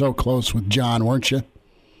 You were so close with John, weren't you?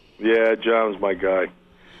 Yeah, John's my guy.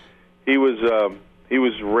 He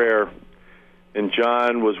was rare, and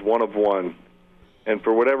John was one of one. And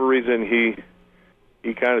for whatever reason, he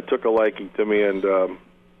kind of took a liking to me, and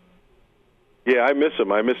I miss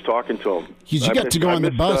him. I miss talking to him. You got to go on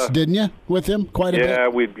the bus, didn't you, with him quite a bit? Yeah,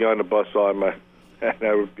 we'd be on the bus all my.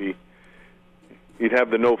 That would be. He'd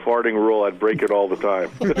have the no farting rule. I'd break it all the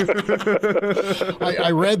time.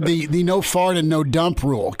 I read the no fart and no dump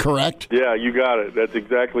rule. Correct? Yeah, you got it. That's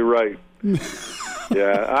exactly right.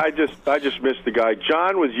 Yeah, I just miss the guy.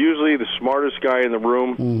 John was usually the smartest guy in the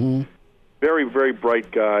room. Mm-hmm. Very, very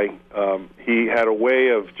bright guy. He had a way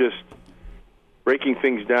of just breaking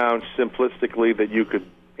things down simplistically that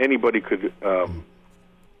anybody could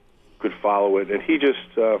follow it. And he was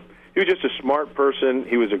just a smart person.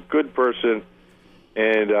 He was a good person,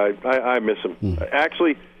 and I miss him.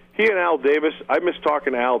 Actually, he and Al Davis, I miss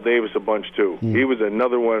talking to Al Davis a bunch too. He was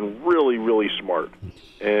another one really, really smart,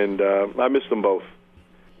 and I miss them both.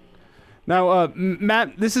 Now,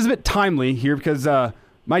 Matt, this is a bit timely here because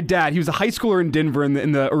my dad, he was a high schooler in Denver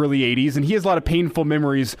in the early 80s, and he has a lot of painful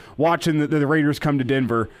memories watching the Raiders come to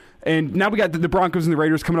Denver. And now we got the Broncos and the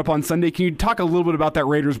Raiders coming up on Sunday. Can you talk a little bit about that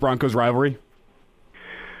Raiders-Broncos rivalry?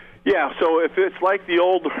 Yeah, so if it's like the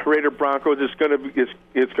old Raider Broncos, it's going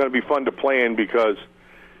to be fun to play in because,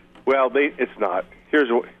 well, it's not.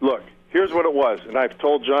 Here's what it was, and I've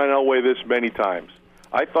told John Elway this many times.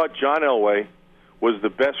 I thought John Elway was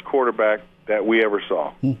the best quarterback that we ever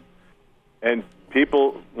saw. And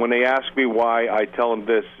people, when they ask me why, I tell them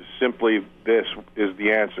this is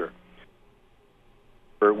the answer.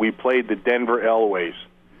 We played the Denver Elways.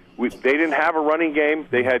 They didn't have a running game.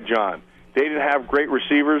 They had John. They didn't have great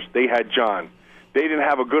receivers. They had John. They didn't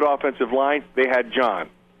have a good offensive line. They had John.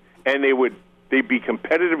 And they'd be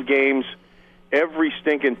competitive games every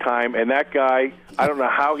stinking time. And that guy, I don't know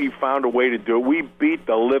how he found a way to do it. We beat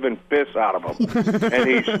the living piss out of him. And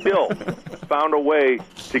he still found a way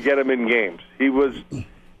to get him in games. He was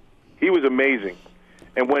amazing.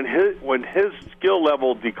 And when his skill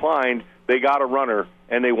level declined, they got a runner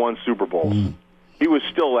and they won Super Bowls. He was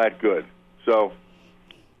still that good. So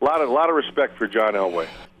a lot of respect for John Elway.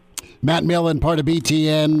 Matt Millen, part of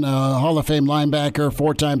BTN, Hall of Fame linebacker,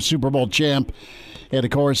 4-time Super Bowl champ, and,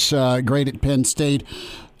 of course, great at Penn State.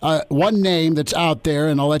 One name that's out there,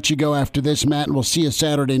 and I'll let you go after this, Matt, and we'll see you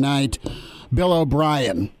Saturday night. Bill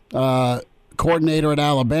O'Brien, coordinator at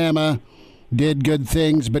Alabama, did good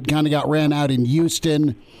things, but kind of got ran out in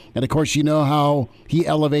Houston. And, of course, you know how he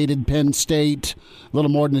elevated Penn State a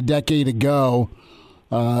little more than a decade ago.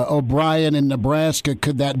 O'Brien in Nebraska,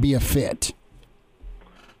 could that be a fit?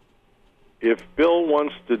 If Bill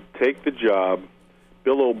wants to take the job,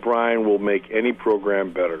 Bill O'Brien will make any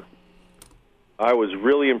program better. I was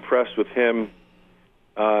really impressed with him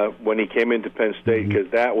when he came into Penn State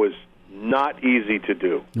because that was not easy to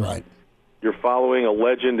do. Right. You're following a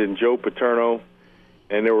legend in Joe Paterno,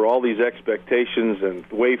 and there were all these expectations and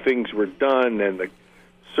the way things were done, and the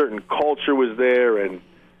certain culture was there, and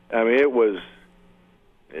I mean it was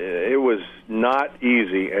not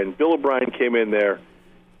easy. And Bill O'Brien came in there,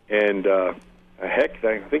 and I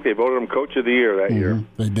think they voted him Coach of the Year that year.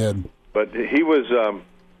 They did. But he was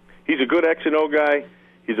he's a good X and O guy.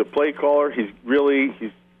 He's a play caller. He's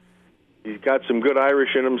got some good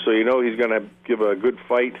Irish in him, so you know he's going to give a good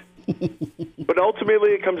fight. But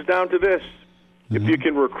ultimately, it comes down to this. If you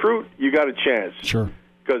can recruit, you got a chance. Sure.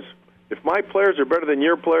 Because if my players are better than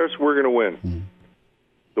your players, we're going to win.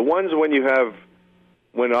 The ones when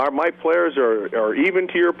my players are even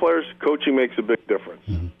to your players, coaching makes a big difference.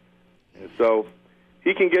 And so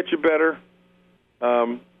he can get you better,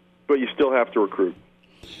 but you still have to recruit.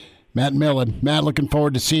 Matt Millen. Matt, looking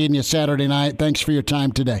forward to seeing you Saturday night. Thanks for your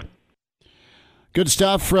time today. Good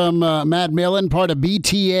stuff from Matt Millen, part of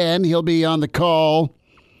BTN. He'll be on the call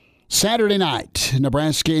Saturday night,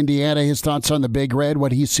 Nebraska, Indiana. His thoughts on the Big Red,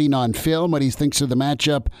 what he's seen on film, what he thinks of the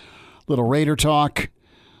matchup, little Raider talk,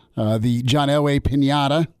 the John Elway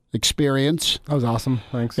Pinata experience. That was awesome.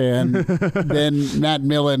 Thanks. And then Matt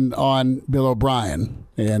Millen on Bill O'Brien.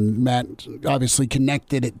 And Matt obviously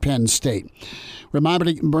connected at Penn State.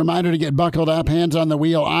 Reminder to get buckled up, hands on the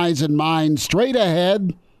wheel, eyes and mind straight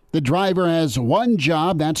ahead. The driver has one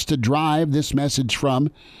job, that's to drive. This message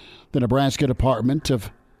from the Nebraska Department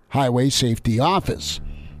of Highway Safety Office.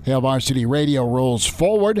 Hail Varsity Radio rolls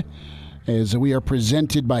forward as we are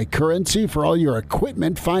presented by Currency for all your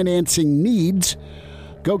equipment financing needs.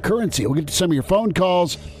 Go Currency. We'll get to some of your phone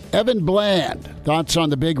calls. Evan Bland, thoughts on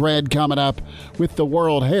the Big Red coming up with the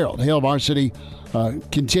World Herald. Hail Varsity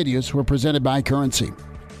continues. We're presented by Currency.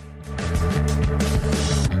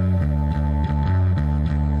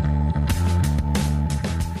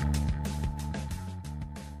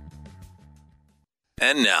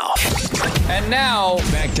 And now,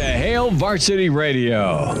 back to Hail Varsity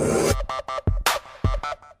Radio.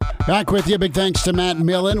 Back with you. Big thanks to Matt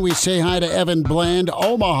Millen. We say hi to Evan Bland,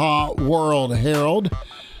 Omaha World Herald,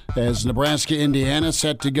 as Nebraska, Indiana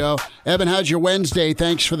set to go. Evan, how's your Wednesday?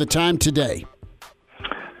 Thanks for the time today.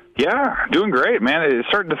 Yeah, doing great, man. It's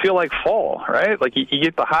starting to feel like fall, right? Like you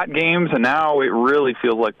get the hot games, and now it really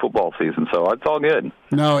feels like football season, so it's all good.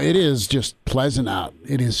 No, it is just pleasant out.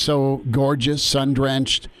 It is so gorgeous,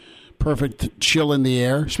 sun-drenched, perfect chill in the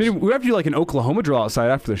air. We have to do like an Oklahoma drill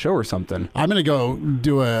outside after the show or something. I'm gonna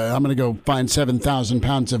go find 7,000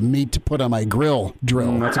 pounds of meat to put on my grill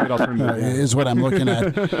drill. That's a good alternative. Is what I'm looking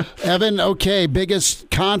at. Evan, okay,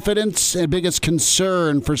 biggest confidence and biggest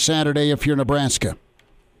concern for Saturday if you're Nebraska?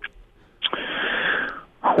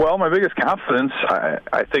 Well, my biggest confidence,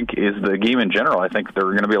 I think, is the game in general. I think there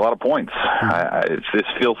are going to be a lot of points. This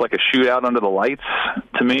feels like a shootout under the lights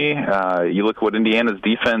to me. You look at what Indiana's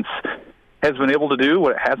defense has been able to do,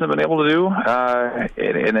 what it hasn't been able to do,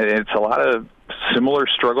 and it's a lot of similar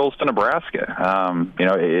struggles to Nebraska.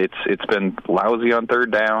 It's been lousy on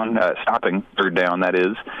third down, stopping third down, that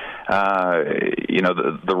is.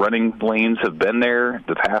 The running lanes have been there,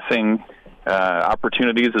 the passing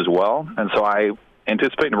opportunities as well, and so I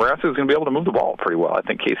anticipate Nebraska is going to be able to move the ball pretty well. I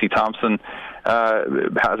think Casey Thompson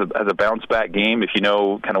has a bounce-back game if you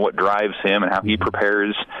know kind of what drives him and how he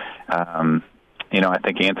prepares. I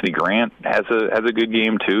think Anthony Grant has a good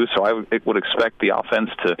game too, so I would expect the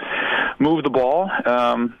offense to move the ball.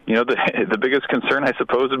 The biggest concern, I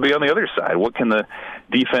suppose, would be on the other side. What can the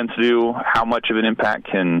defense do? How much of an impact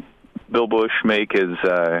can Bill Busch make as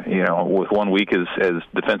with 1 week as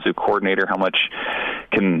defensive coordinator? How much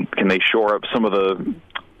can they shore up some of the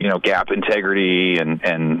gap integrity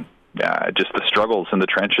and just the struggles in the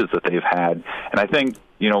trenches that they've had? And I think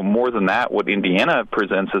more than that, what Indiana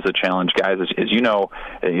presents as a challenge, guys, is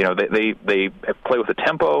they play with a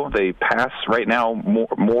tempo. They pass right now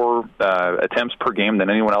more attempts per game than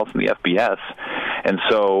anyone else in the FBS, and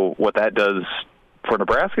so what that does for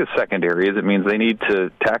Nebraska's secondary is it means they need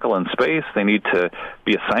to tackle in space. They need to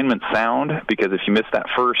be assignment sound, because if you miss that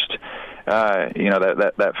first,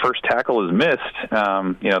 that first tackle is missed,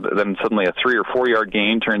 then suddenly a 3 or 4 yard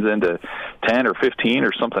gain turns into 10 or 15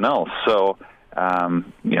 or something else. So,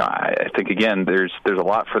 I think again, there's a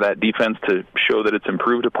lot for that defense to show that it's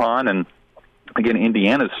improved upon, and again,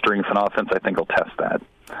 Indiana's strength on offense, I think, will test that.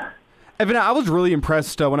 Evan, I was really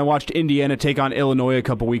impressed when I watched Indiana take on Illinois a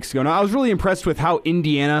couple weeks ago. And I was really impressed with how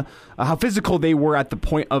Indiana, how physical they were at the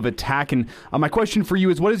point of attack. And my question for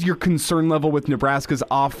you is, what is your concern level with Nebraska's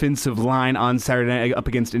offensive line on Saturday night up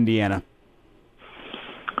against Indiana?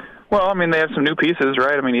 Well, I mean, they have some new pieces,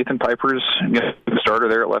 right? I mean, Ethan Piper's the starter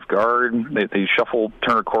there at left guard. They shuffle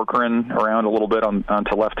Turner Corcoran around a little bit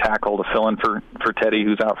onto left tackle to fill in for Teddy,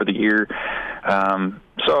 who's out for the year.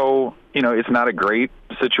 So, it's not a great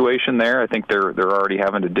situation there. I think they're already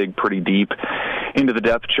having to dig pretty deep into the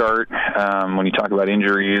depth chart when you talk about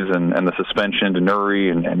injuries and the suspension to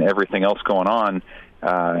Nuri and everything else going on.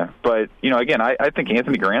 But, again, I think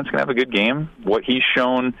Anthony Grant's going to have a good game. What he's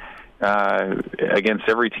shown against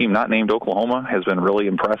every team not named Oklahoma has been really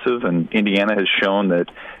impressive, and Indiana has shown that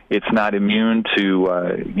it's not immune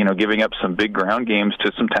to giving up some big ground games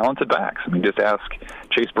to some talented backs. I mean, just ask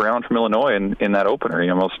Chase Brown from Illinois in that opener.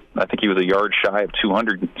 I think he was a yard shy of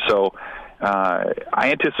 200. So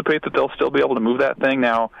I anticipate that they'll still be able to move that thing.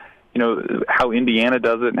 Now, how Indiana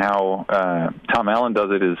does it and how Tom Allen does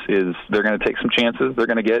it is they're going to take some chances. They're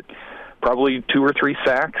going to get probably 2 or 3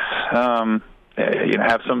 sacks.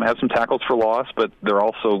 Have some tackles for loss, but they're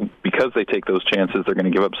also, because they take those chances, they're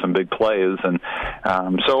going to give up some big plays. And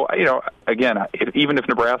again, even if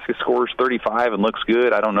Nebraska scores 35 and looks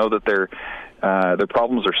good, I don't know that their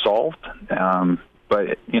problems are solved.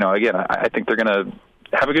 But again, I think they're going to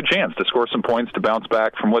have a good chance to score some points to bounce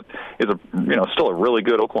back from what is still a really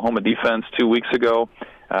good Oklahoma defense 2 weeks ago.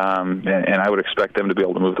 And I would expect them to be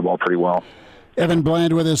able to move the ball pretty well. Evan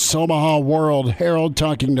Bland with us, Omaha World Herald,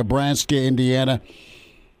 talking Nebraska, Indiana.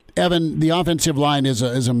 Evan, the offensive line is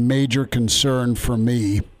a major concern for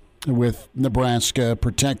me with Nebraska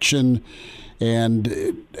protection,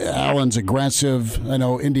 and Allen's aggressive. I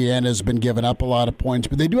know Indiana's been giving up a lot of points,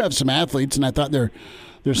 but they do have some athletes, and I thought their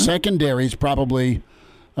secondary is probably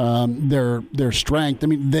their strength. I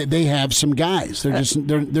mean, they have some guys.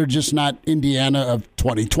 They're just not Indiana of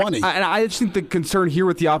 2020. And I just think the concern here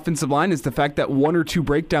with the offensive line is the fact that 1 or 2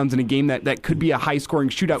 breakdowns in a game that could be a high-scoring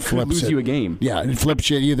shootout could lose you a game. Yeah, it flips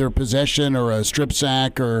you either a possession or a strip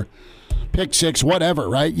sack or pick six, whatever,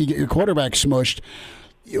 right? You get your quarterback smushed.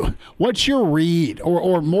 What's your read,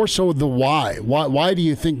 or more so the why? Why do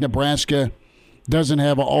you think Nebraska doesn't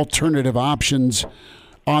have alternative options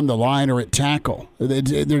on the line or at tackle?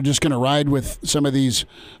 They're just going to ride with some of these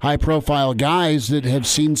high-profile guys that have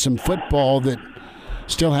seen some football that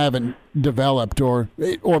still haven't developed, or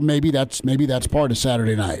maybe that's part of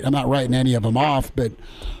Saturday night. I'm not writing any of them off, but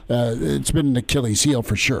it's been an Achilles heel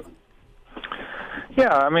for sure.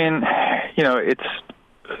 Yeah, I mean, it's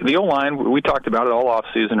the O-line. We talked about it all off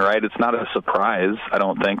season, right? It's not a surprise. I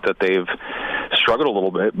don't think that they've struggled a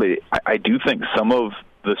little bit, but I do think some of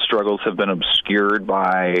the struggles have been obscured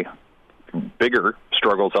by bigger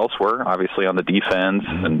struggles elsewhere, obviously on the defense,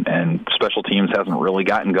 and special teams hasn't really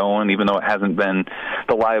gotten going, even though it hasn't been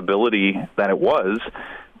the liability that it was.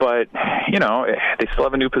 But, they still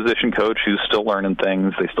have a new position coach who's still learning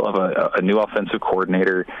things. They still have a new offensive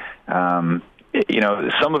coordinator. Some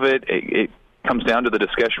of it comes down to the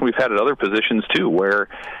discussion we've had at other positions too, where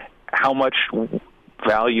how much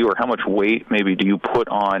value or how much weight maybe do you put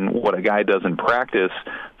on what a guy does in practice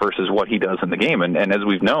versus what he does in the game? And as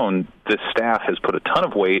we've known, this staff has put a ton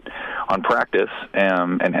of weight on practice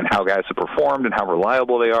and how guys have performed and how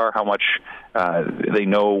reliable they are, how much they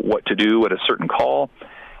know what to do at a certain call.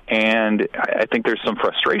 And I think there's some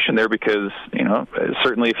frustration there because,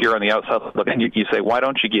 certainly if you're on the outside looking, you say, why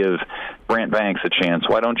don't you give Brant Banks a chance?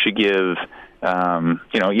 Why don't you give,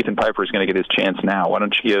 Ethan Piper's going to get his chance now. Why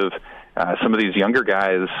don't you give some of these younger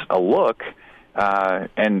guys a look?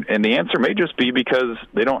 And the answer may just be because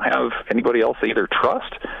they don't have anybody else they either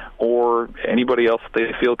trust or anybody else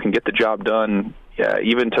they feel can get the job done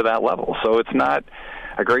even to that level. So it's not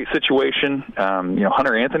a great situation.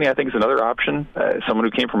 Hunter Anthony, I think, is another option. Someone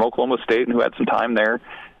who came from Oklahoma State and who had some time there.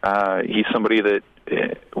 He's somebody that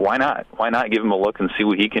why not? Why not give him a look and see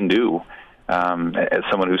what he can do? As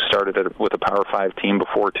someone who started with a Power 5 team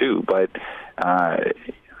before too, but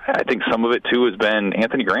I think some of it too has been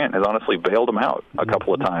Anthony Grant has honestly bailed him out a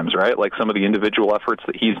couple of times, right? Like some of the individual efforts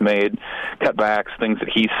that he's made, cutbacks, things that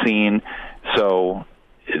he's seen. So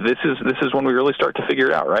this is when we really start to figure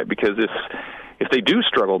it out, right? Because if they do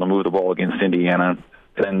struggle to move the ball against Indiana,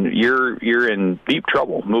 then you're in deep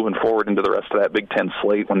trouble moving forward into the rest of that Big Ten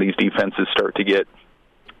slate when these defenses start to get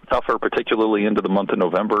tougher, particularly into the month of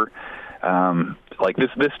November. Like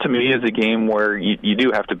this to me is a game where you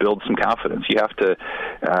do have to build some confidence. You have to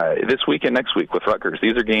this week and next week with Rutgers.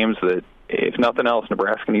 These are games that, if nothing else,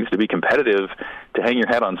 Nebraska needs to be competitive to hang your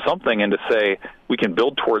head on something and to say we can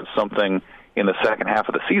build towards something in the second half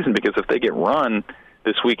of the season. Because if they get run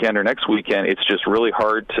this weekend or next weekend, it's just really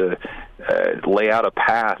hard to lay out a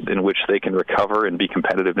path in which they can recover and be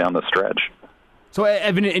competitive down the stretch. So,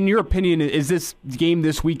 Evan, in your opinion, is this game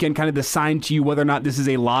this weekend kind of the sign to you whether or not this is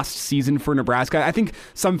a lost season for Nebraska? I think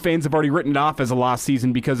some fans have already written it off as a lost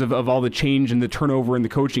season because of all the change and the turnover in the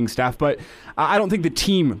coaching staff, but I don't think the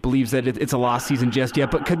team believes that it's a lost season just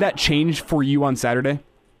yet. But could that change for you on Saturday?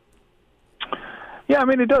 Yeah, I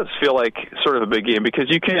mean, it does feel like sort of a big game because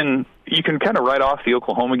you can kind of write off the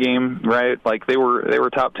Oklahoma game, right? Like they were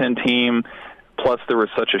a top 10 team, Plus, there was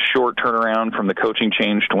such a short turnaround from the coaching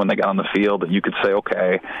change to when they got on the field that you could say,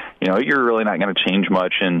 okay, you're really not going to change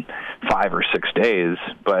much in 5 or 6 days.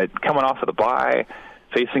 But coming off of the bye,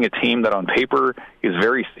 facing a team that on paper is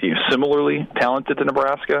very similarly talented to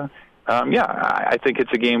Nebraska, I think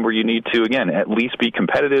it's a game where you need to, again, at least be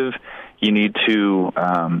competitive. You need to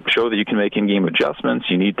show that you can make in-game adjustments.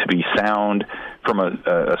 You need to be sound from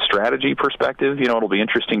a strategy perspective. It'll be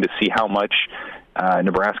interesting to see how much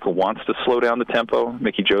Nebraska wants to slow down the tempo.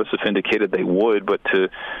 Mickey Joseph indicated they would, but to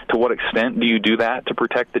what extent do you do that to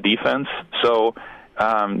protect the defense? So,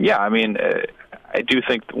 I do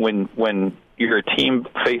think when you're a team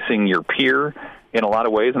facing your peer in a lot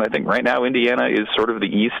of ways, and I think right now Indiana is sort of the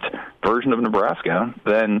East version of Nebraska,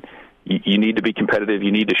 then you need to be competitive.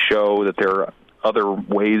 You need to show that there are other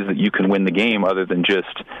ways that you can win the game other than just,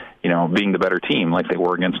 being the better team like they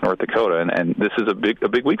were against North Dakota. And this is a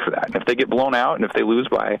big week for that. And if they get blown out and if they lose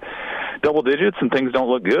by double digits and things don't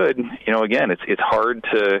look good, again, it's hard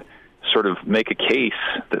to sort of make a case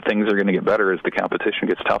that things are going to get better as the competition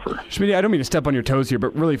gets tougher. Schmitty, I don't mean to step on your toes here,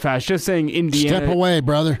 but really fast, just saying Indiana... Step away,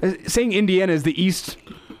 brother. Saying Indiana is the East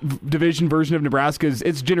Division version of Nebraska,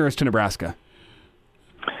 it's generous to Nebraska.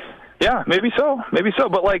 Yeah, maybe so. But,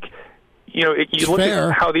 you look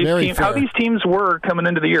at how these teams were coming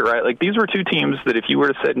into the year, right? Like, these were two teams that if you were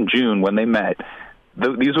to set in June when they met,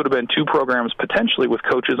 these would have been two programs potentially with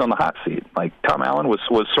coaches on the hot seat. Like Tom Allen was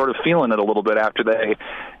sort of feeling it a little bit after they,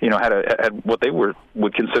 had what they would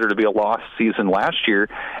consider to be a lost season last year.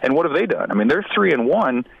 And what have they done? I mean, they're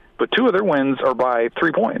 3-1, but 2 of their wins are by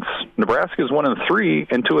 3 points. Nebraska's 1-3,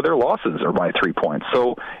 and 2 of their losses are by 3 points.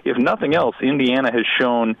 So if nothing else, Indiana has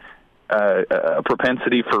shown a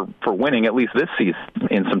propensity for winning, at least this season,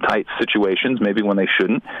 in some tight situations, maybe when they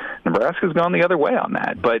shouldn't. Nebraska's gone the other way on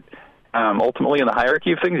that. But ultimately, in the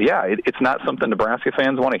hierarchy of things, it's not something Nebraska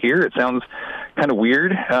fans want to hear. It sounds kind of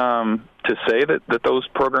weird to say that those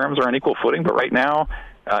programs are on equal footing, but right now,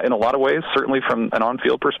 in a lot of ways, certainly from an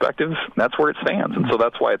on-field perspective, that's where it stands. And so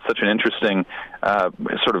that's why it's such an interesting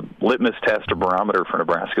sort of litmus test or barometer for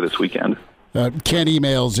Nebraska this weekend. Ken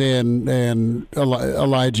emails in, and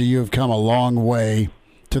Elijah, you have come a long way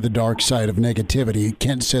to the dark side of negativity.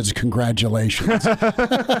 Kent says congratulations.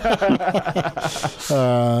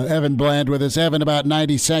 Evan Bland with us. Evan, about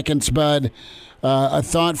 90 seconds, bud. A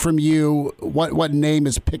thought from you. What name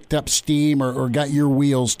has picked up steam or got your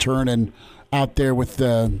wheels turning out there with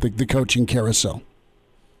the coaching carousel?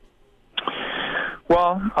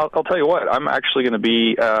 Well, I'll tell you what. I'm actually going to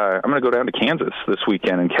be. I'm going to go down to Kansas this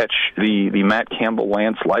weekend and catch the Matt Campbell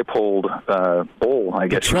Lance Leipold Bowl. I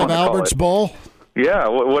guess the Trev Alberts Bowl. Yeah,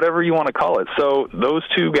 whatever you want to call it. So those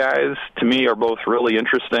two guys, to me, are both really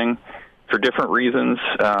interesting for different reasons.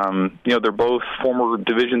 They're both former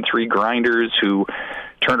Division III grinders who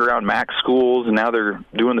turned around MAC schools, and now they're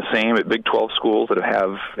doing the same at Big 12 schools that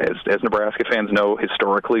have, as Nebraska fans know,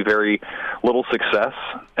 historically very little success.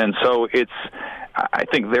 And so I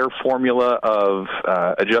think their formula of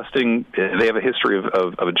adjusting, they have a history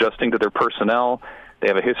of adjusting to their personnel. They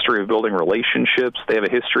have a history of building relationships. They have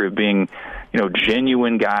a history of being,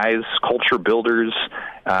 genuine guys, culture builders,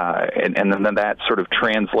 and then that sort of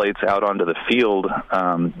translates out onto the field.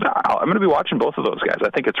 I'm going to be watching both of those guys. I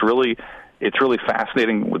think it's really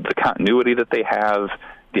fascinating with the continuity that they have,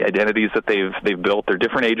 the identities that they've built. They're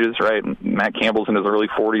different ages, right? Matt Campbell's in his early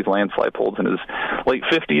 40s, Lance Leipold's in his late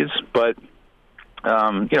 50s, but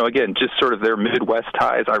again, just sort of their Midwest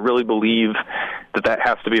ties. I really believe that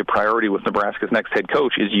has to be a priority with Nebraska's next head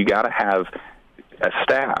coach. Is you got to have a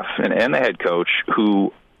staff and the head coach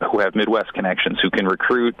who have Midwest connections, who can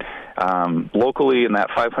recruit locally in that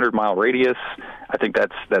 500-mile radius. I think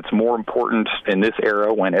that's more important in this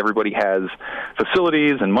era when everybody has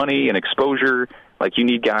facilities and money and exposure. Like, you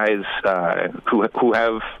need guys who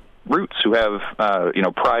have roots, who have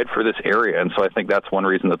pride for this area, and so I think that's one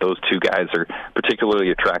reason that those two guys are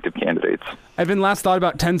particularly attractive candidates. Evan, last thought,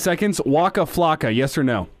 about 10 seconds. Waka Flocka, yes or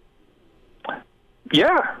no?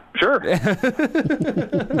 Yeah, sure.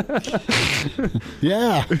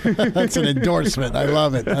 Yeah, that's an endorsement. I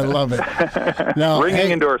love it. Now,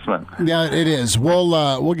 ringing endorsement. Yeah, it is.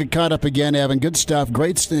 We'll get caught up again, Evan. Good stuff.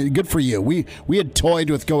 Good for you. We had toyed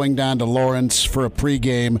with going down to Lawrence for a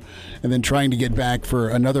pregame and then trying to get back for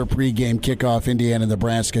another pregame kickoff, Indiana,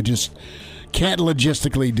 Nebraska. Just can't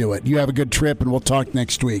logistically do it. You have a good trip, and we'll talk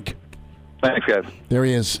next week. Thanks, guys. There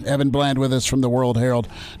he is, Evan Bland with us from the World Herald.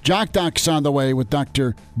 Jock Doc's on the way with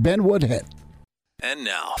Dr. Ben Woodhead. And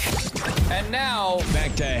now,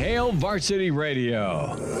 back to Hail Varsity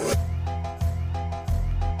Radio.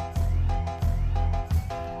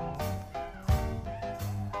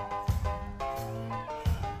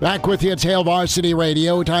 Back with you, it's Hail Varsity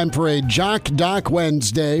Radio. Time for a Jock Doc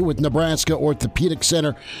Wednesday with Nebraska Orthopedic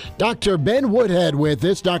Center. Dr. Ben Woodhead with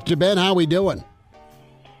us. Dr. Ben, how we doing?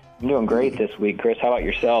 I'm doing great this week, Chris. How about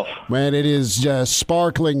yourself? Man, it is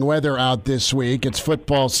sparkling weather out this week. It's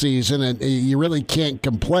football season, and you really can't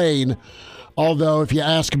complain. Although, if you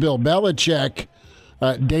ask Bill Belichick,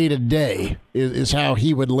 day to day is how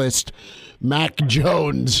he would list Mac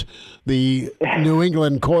Jones, the New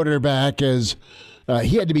England quarterback, as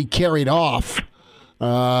he had to be carried off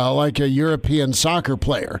like a European soccer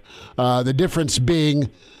player. The difference being,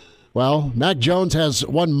 well, Mac Jones has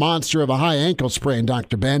one monster of a high ankle sprain,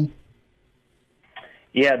 Dr. Ben.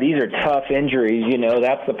 Yeah, these are tough injuries. You know,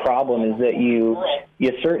 that's the problem, is that you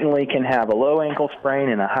certainly can have a low ankle sprain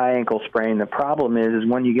and a high ankle sprain. The problem is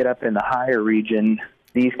when you get up in the higher region,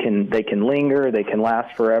 they can linger, they can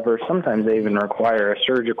last forever. Sometimes they even require a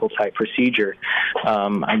surgical type procedure.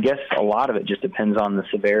 I guess a lot of it just depends on the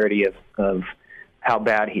severity of how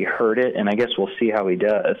bad he hurt it, and I guess we'll see how he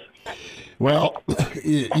does. Well,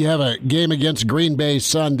 you have a game against Green Bay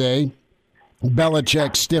Sunday.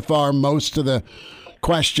 Belichick stiff-arm most of the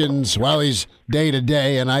questions. Well, he's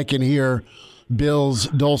day-to-day, and I can hear Bill's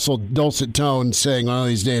dulcet tones saying, well,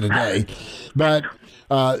 he's day-to-day. But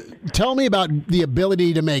tell me about the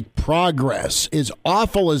ability to make progress. As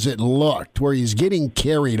awful as it looked, where he's getting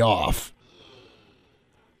carried off,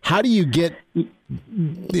 how do you get,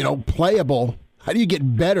 playable? How do you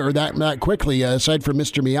get better that quickly, aside from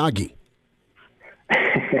Mr. Miyagi?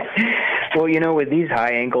 Well, with these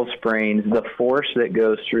high ankle sprains, the force that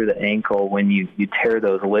goes through the ankle when you tear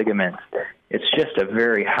those ligaments, it's just a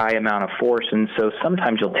very high amount of force. And so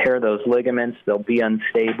sometimes you'll tear those ligaments, they'll be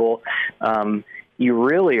unstable. You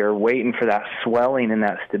really are waiting for that swelling and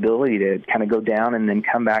that stability to kind of go down and then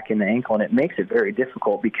come back in the ankle. And it makes it very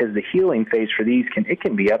difficult because the healing phase for these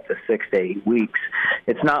can be up to 6 to 8 weeks.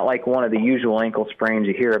 It's not like one of the usual ankle sprains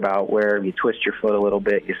you hear about where you twist your foot a little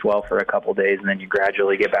bit, you swell for a couple days, and then you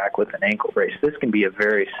gradually get back with an ankle brace. This can be a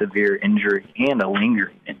very severe injury and a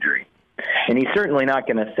lingering injury. And he's certainly not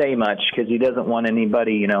going to say much because he doesn't want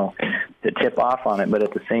anybody, to tip off on it. But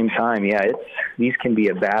at the same time, these can be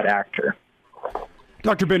a bad actor.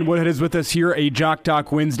 Dr. Ben Woodhead is with us here, a Jock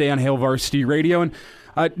Doc Wednesday on Hail Varsity Radio. And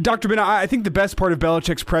Dr. Ben, I think the best part of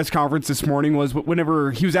Belichick's press conference this morning was whenever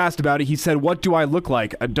he was asked about it, he said, "What do I look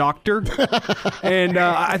like? A doctor?" And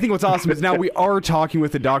I think what's awesome is now we are talking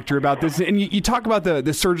with a doctor about this. And you talk about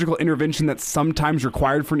the surgical intervention that's sometimes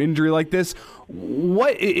required for an injury like this.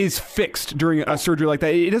 What is fixed during a surgery like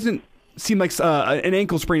that? It doesn't seem like an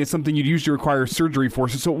ankle sprain is something you'd usually require surgery for.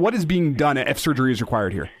 So what is being done if surgery is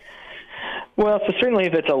required here? Well, so certainly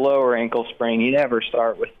if it's a lower ankle sprain, you never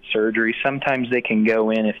start with surgery. Sometimes they can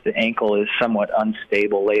go in if the ankle is somewhat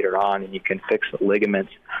unstable later on, and you can fix the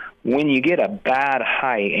ligaments. When you get a bad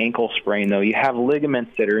high ankle sprain, though, you have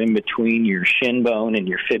ligaments that are in between your shin bone and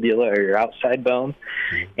your fibula or your outside bone.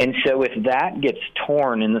 And so if that gets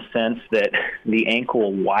torn in the sense that the ankle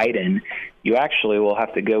will widen, you actually will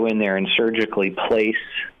have to go in there and surgically place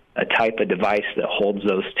a type of device that holds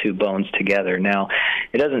those two bones together. Now,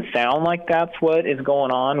 it doesn't sound like that's what is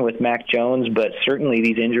going on with Mac Jones, but certainly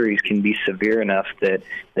these injuries can be severe enough that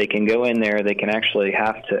they can go in there, they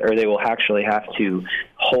will actually have to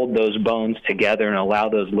hold those bones together and allow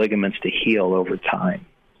those ligaments to heal over time.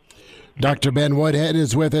 Dr. Ben Woodhead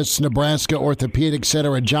is with us, Nebraska Orthopedic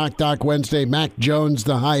Center, a Jock Doc Wednesday. Mac Jones,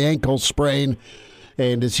 the high ankle sprain,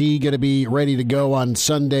 and is he going to be ready to go on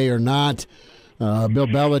Sunday or not? Bill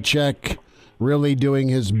Belichick really doing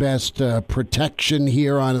his best protection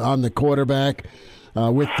here on the quarterback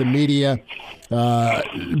with the media.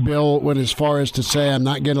 Bill went as far as to say, I'm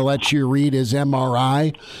not going to let you read his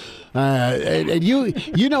MRI. And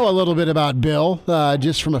you know a little bit about Bill,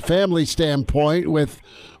 just from a family standpoint, with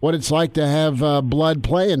what it's like to have blood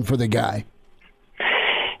playing for the guy.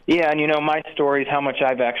 Yeah, and my story is how much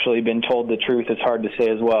I've actually been told the truth. It's hard to say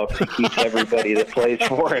as well because he keeps everybody that plays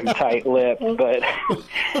for him tight-lipped. But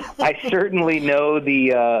I certainly know the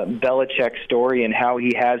Belichick story and how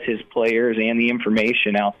he has his players and the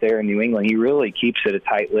information out there in New England. He really keeps it a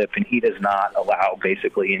tight lip, and he does not allow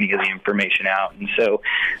basically any of the information out. And so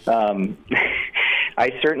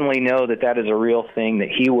I certainly know that is a real thing, that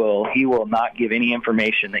he will not give any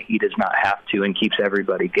information that he does not have to, and keeps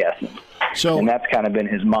everybody guessing. And that's kind of been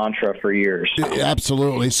his mantra for years.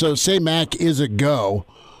 Absolutely. So say Mac is a go.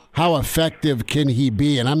 How effective can he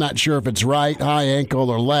be? And I'm not sure if it's right, high ankle,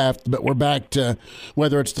 or left, but we're back to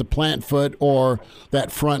whether it's the plant foot or that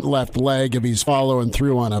front left leg if he's following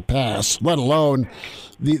through on a pass, let alone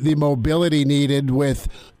the mobility needed with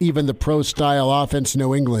even the pro-style offense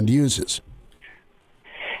New England uses.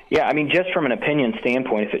 Yeah, I mean, just from an opinion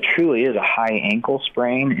standpoint, if it truly is a high ankle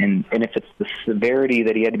sprain and if it's the severity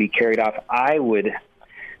that he had to be carried off, I would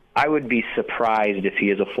be surprised if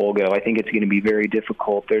he is a full go. I think it's going to be very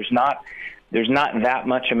difficult. There's not that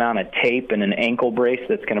much amount of tape in an ankle brace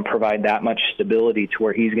that's going to provide that much stability to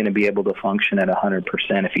where he's going to be able to function at 100%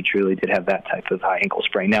 if he truly did have that type of high ankle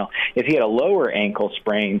sprain. Now, if he had a lower ankle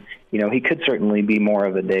sprain, he could certainly be more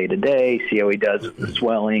of a day-to-day, see how he does with the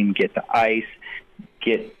swelling, get the ice,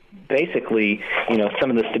 get basically, some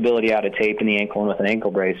of the stability out of tape in the ankle and with an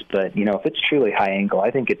ankle brace. But, if it's truly high ankle,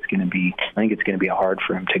 I think it's going to be hard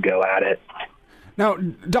for him to go at it. Now,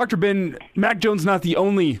 Dr. Ben, Mac Jones not the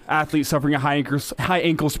only athlete suffering a high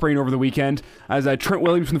ankle sprain over the weekend, as Trent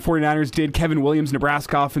Williams from the 49ers did, Kevin Williams,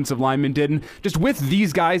 Nebraska offensive lineman, did. And just with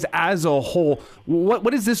these guys as a whole,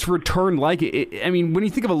 what is this return like? I mean, when you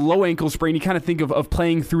think of a low ankle sprain, you kind of think of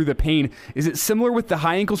playing through the pain. Is it similar with the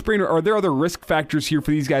high ankle sprain, or are there other risk factors here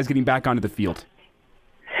for these guys getting back onto the field?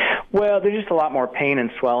 Well, there's just a lot more pain and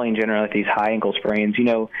swelling generally with these high ankle sprains.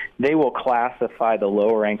 They will classify the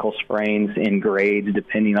lower ankle sprains in grades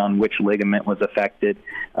depending on which ligament was affected.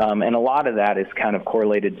 And a lot of that is kind of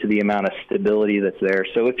correlated to the amount of stability that's there.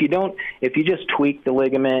 So if you just tweak the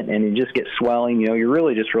ligament and you just get swelling, you're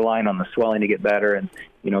really just relying on the swelling to get better and,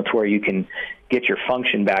 to where you can get your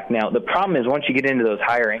function back. Now, the problem is once you get into those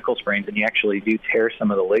higher ankle sprains and you actually do tear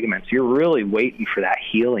some of the ligaments, you're really waiting for that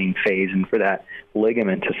healing phase and for that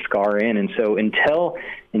ligament to scar in. And so until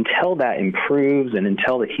that improves and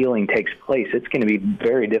until the healing takes place, it's going to be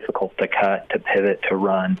very difficult to cut, to pivot, to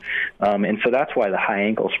run. And so that's why the high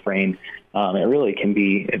ankle sprain, it really can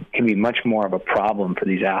be much more of a problem for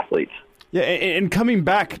these athletes. Yeah, and coming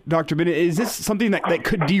back, Dr. Bennett, is this something that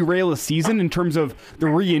could derail a season in terms of the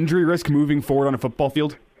re-injury risk moving forward on a football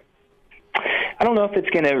field? I don't know if it's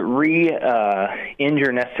going to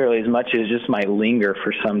re-injure necessarily as much as just might linger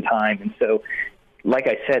for some time. And so, like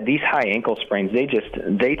I said, these high ankle sprains,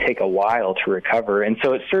 they take a while to recover. And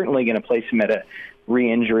so it's certainly going to place him at a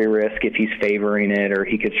re-injury risk if he's favoring it, or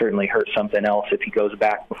he could certainly hurt something else if he goes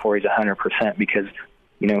back before he's 100% because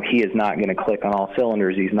he is not going to click on all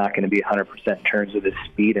cylinders. He's not going to be 100% in terms of his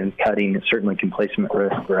speed and cutting. It certainly can place him at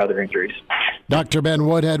risk for other injuries. Dr. Ben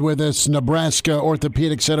Woodhead with us, Nebraska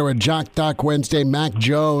Orthopedic Center at Jock Doc Wednesday. Mac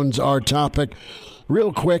Jones, our topic.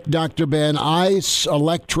 Real quick, Dr. Ben, ice,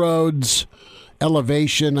 electrodes,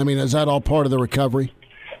 elevation. I mean, is that all part of the recovery?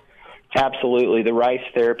 Absolutely. The RICE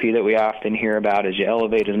therapy that we often hear about is you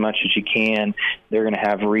elevate as much as you can. They're going to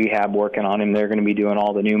have rehab working on him. They're going to be doing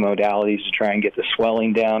all the new modalities to try and get the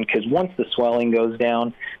swelling down, because once the swelling goes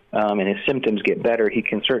down and his symptoms get better, he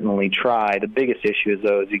can certainly try. The biggest issue is,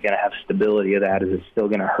 though, is he going to have stability of that? Is it still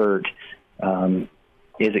going to hurt?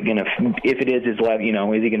 Is it going to, if it is his left, is he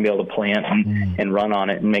going to be able to plant and run on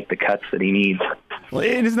it and make the cuts that he needs? Well,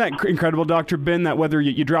 isn't that incredible, Dr. Ben, that whether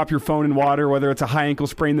you drop your phone in water, whether it's a high ankle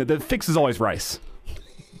sprain, that the fix is always rice?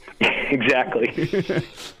 Exactly.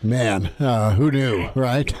 Man, who knew,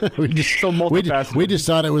 right? we just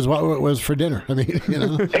thought it was what it was for dinner. I mean,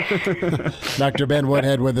 Dr. Ben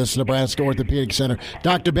Woodhead with us, Nebraska Orthopedic Center.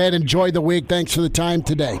 Dr. Ben, enjoy the week. Thanks for the time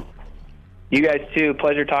today. You guys too.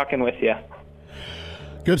 Pleasure talking with you.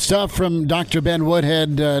 Good stuff from Dr. Ben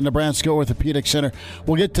Woodhead, Nebraska Orthopedic Center.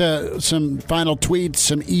 We'll get to some final tweets,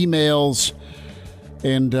 some emails,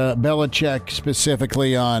 and Belichick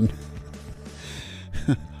specifically on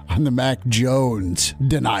the Mac Jones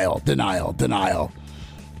denial.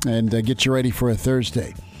 And get you ready for a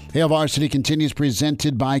Thursday. Hail Varsity continues,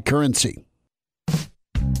 presented by Currency.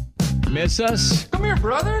 Miss us? Come here,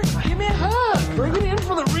 brother. Give me a hug. Bring it in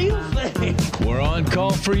for the real thing. We're on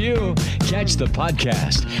call for you. Catch the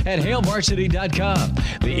podcast at HailVarsity.com,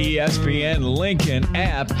 the ESPN Lincoln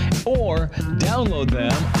app, or download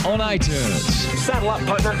them on iTunes. Saddle up,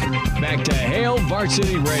 partner. Back to Hail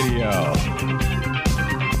Varsity Radio.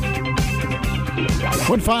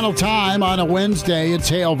 One final time on a Wednesday, it's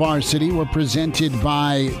Hail Varsity. We're presented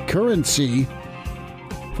by Currency.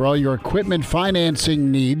 For all your equipment financing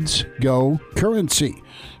needs, go Currency.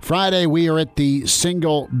 Friday, we are at the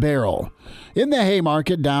Single Barrel in the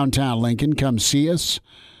Haymarket, downtown Lincoln. Come see us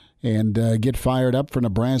and get fired up for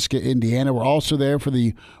Nebraska, Indiana. We're also there for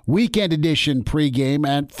the weekend edition pregame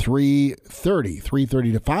at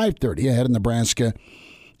 3:30 to 5:30 ahead of Nebraska,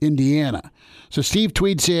 Indiana. So Steve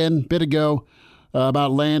tweets in a bit ago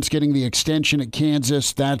about Lance getting the extension at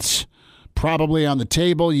Kansas. That's probably on the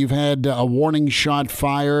table. You've had a warning shot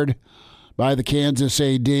fired by the Kansas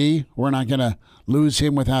AD. We're not going to lose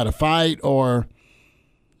him without a fight, or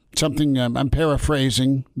something. I'm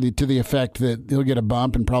paraphrasing to the effect that he'll get a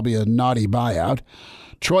bump and probably a naughty buyout.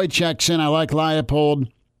 Troy checks in. I like Leipold.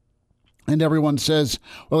 And everyone says,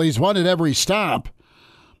 well, he's won at every stop.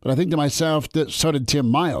 But I think to myself that so did Tim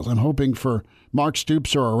Miles. I'm hoping for Mark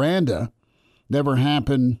Stoops or Aranda. Never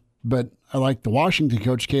happened, but I like the Washington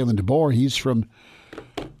coach, Kalen DeBoer. He's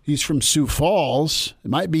from Sioux Falls. It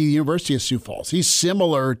might be the University of Sioux Falls. He's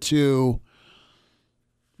similar to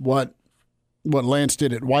what Lance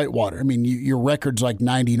did at Whitewater. I mean, your record's like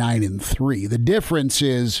 99-3. The difference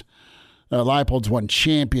is Leipold's won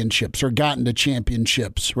championships or gotten to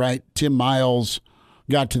championships, right? Tim Miles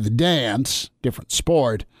got to the dance, different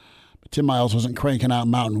sport. But Tim Miles wasn't cranking out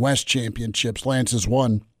Mountain West championships. Lance has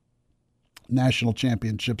won national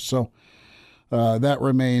championships. So that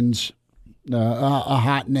remains a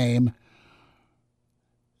hot name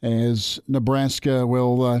as Nebraska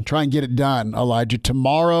will try and get it done, Elijah.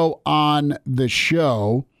 Tomorrow on the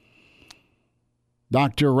show,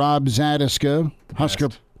 Dr. Rob Zadiska,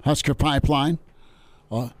 Husker Pipeline.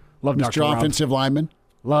 Love Mr. Dr. Rob. Offensive lineman.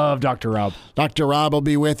 Love Dr. Rob. Dr. Rob will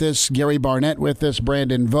be with us. Gary Barnett with us.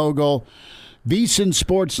 Brandon Vogel. VSiN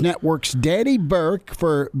Sports Network's Danny Burke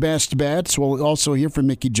for Best Bets. We'll also hear from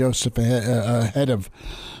Mickey Joseph ahead of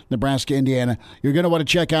Nebraska, Indiana. You're going to want to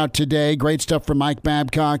check out today. Great stuff from Mike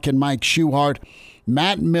Babcock and Mike Schuhart.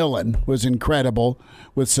 Matt Millen was incredible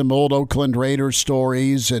with some old Oakland Raiders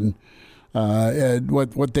stories and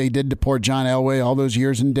what they did to poor John Elway all those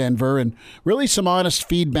years in Denver, and really some honest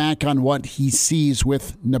feedback on what he sees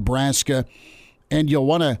with Nebraska. And you'll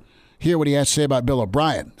want to hear what he has to say about Bill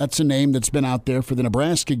O'Brien. That's a name that's been out there for the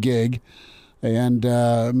Nebraska gig. And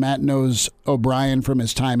Matt knows O'Brien from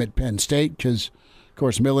his time at Penn State because, of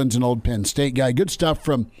course, Millen's an old Penn State guy. Good stuff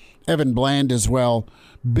from Evan Bland as well.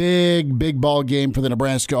 Big ball game for the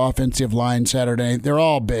Nebraska offensive line Saturday. They're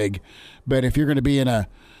all big. But if you're going to be in a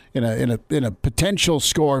potential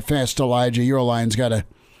score fest, Elijah, your line's got to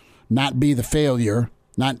not be the failure,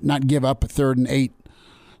 not give up a 3rd and 8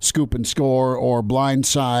 scoop and score or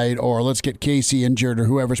blindside or let's get Casey injured or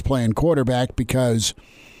whoever's playing quarterback because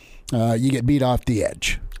you get beat off the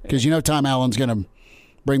edge. Because you know Tom Allen's going to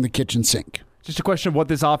bring the kitchen sink. Just a question of what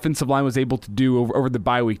this offensive line was able to do over the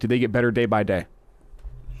bye week. Did they get better day by day?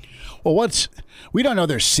 Well, we don't know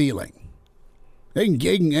their ceiling. They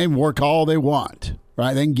can work all they want,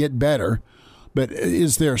 right? They can get better. But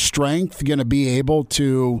is their strength going to be able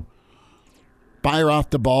to fire off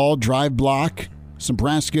the ball, drive block? Is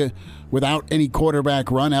Nebraska, without any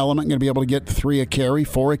quarterback run element, going to be able to get 3 a carry,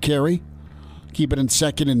 4 a carry? Keep it in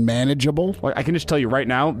second and manageable? Well, I can just tell you right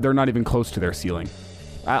now, they're not even close to their ceiling.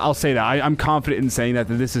 I'll say that. I'm confident in saying that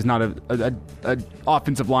this is not an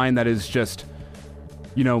offensive line that is just,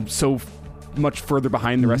 so much further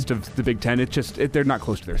behind the rest of the Big Ten. It's just they're not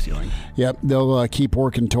close to their ceiling. Yep, they'll keep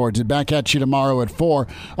working towards it. Back at you tomorrow at 4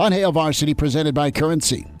 on Hail Varsity, presented by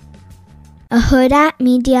Currency. A Huda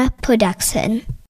Media Production.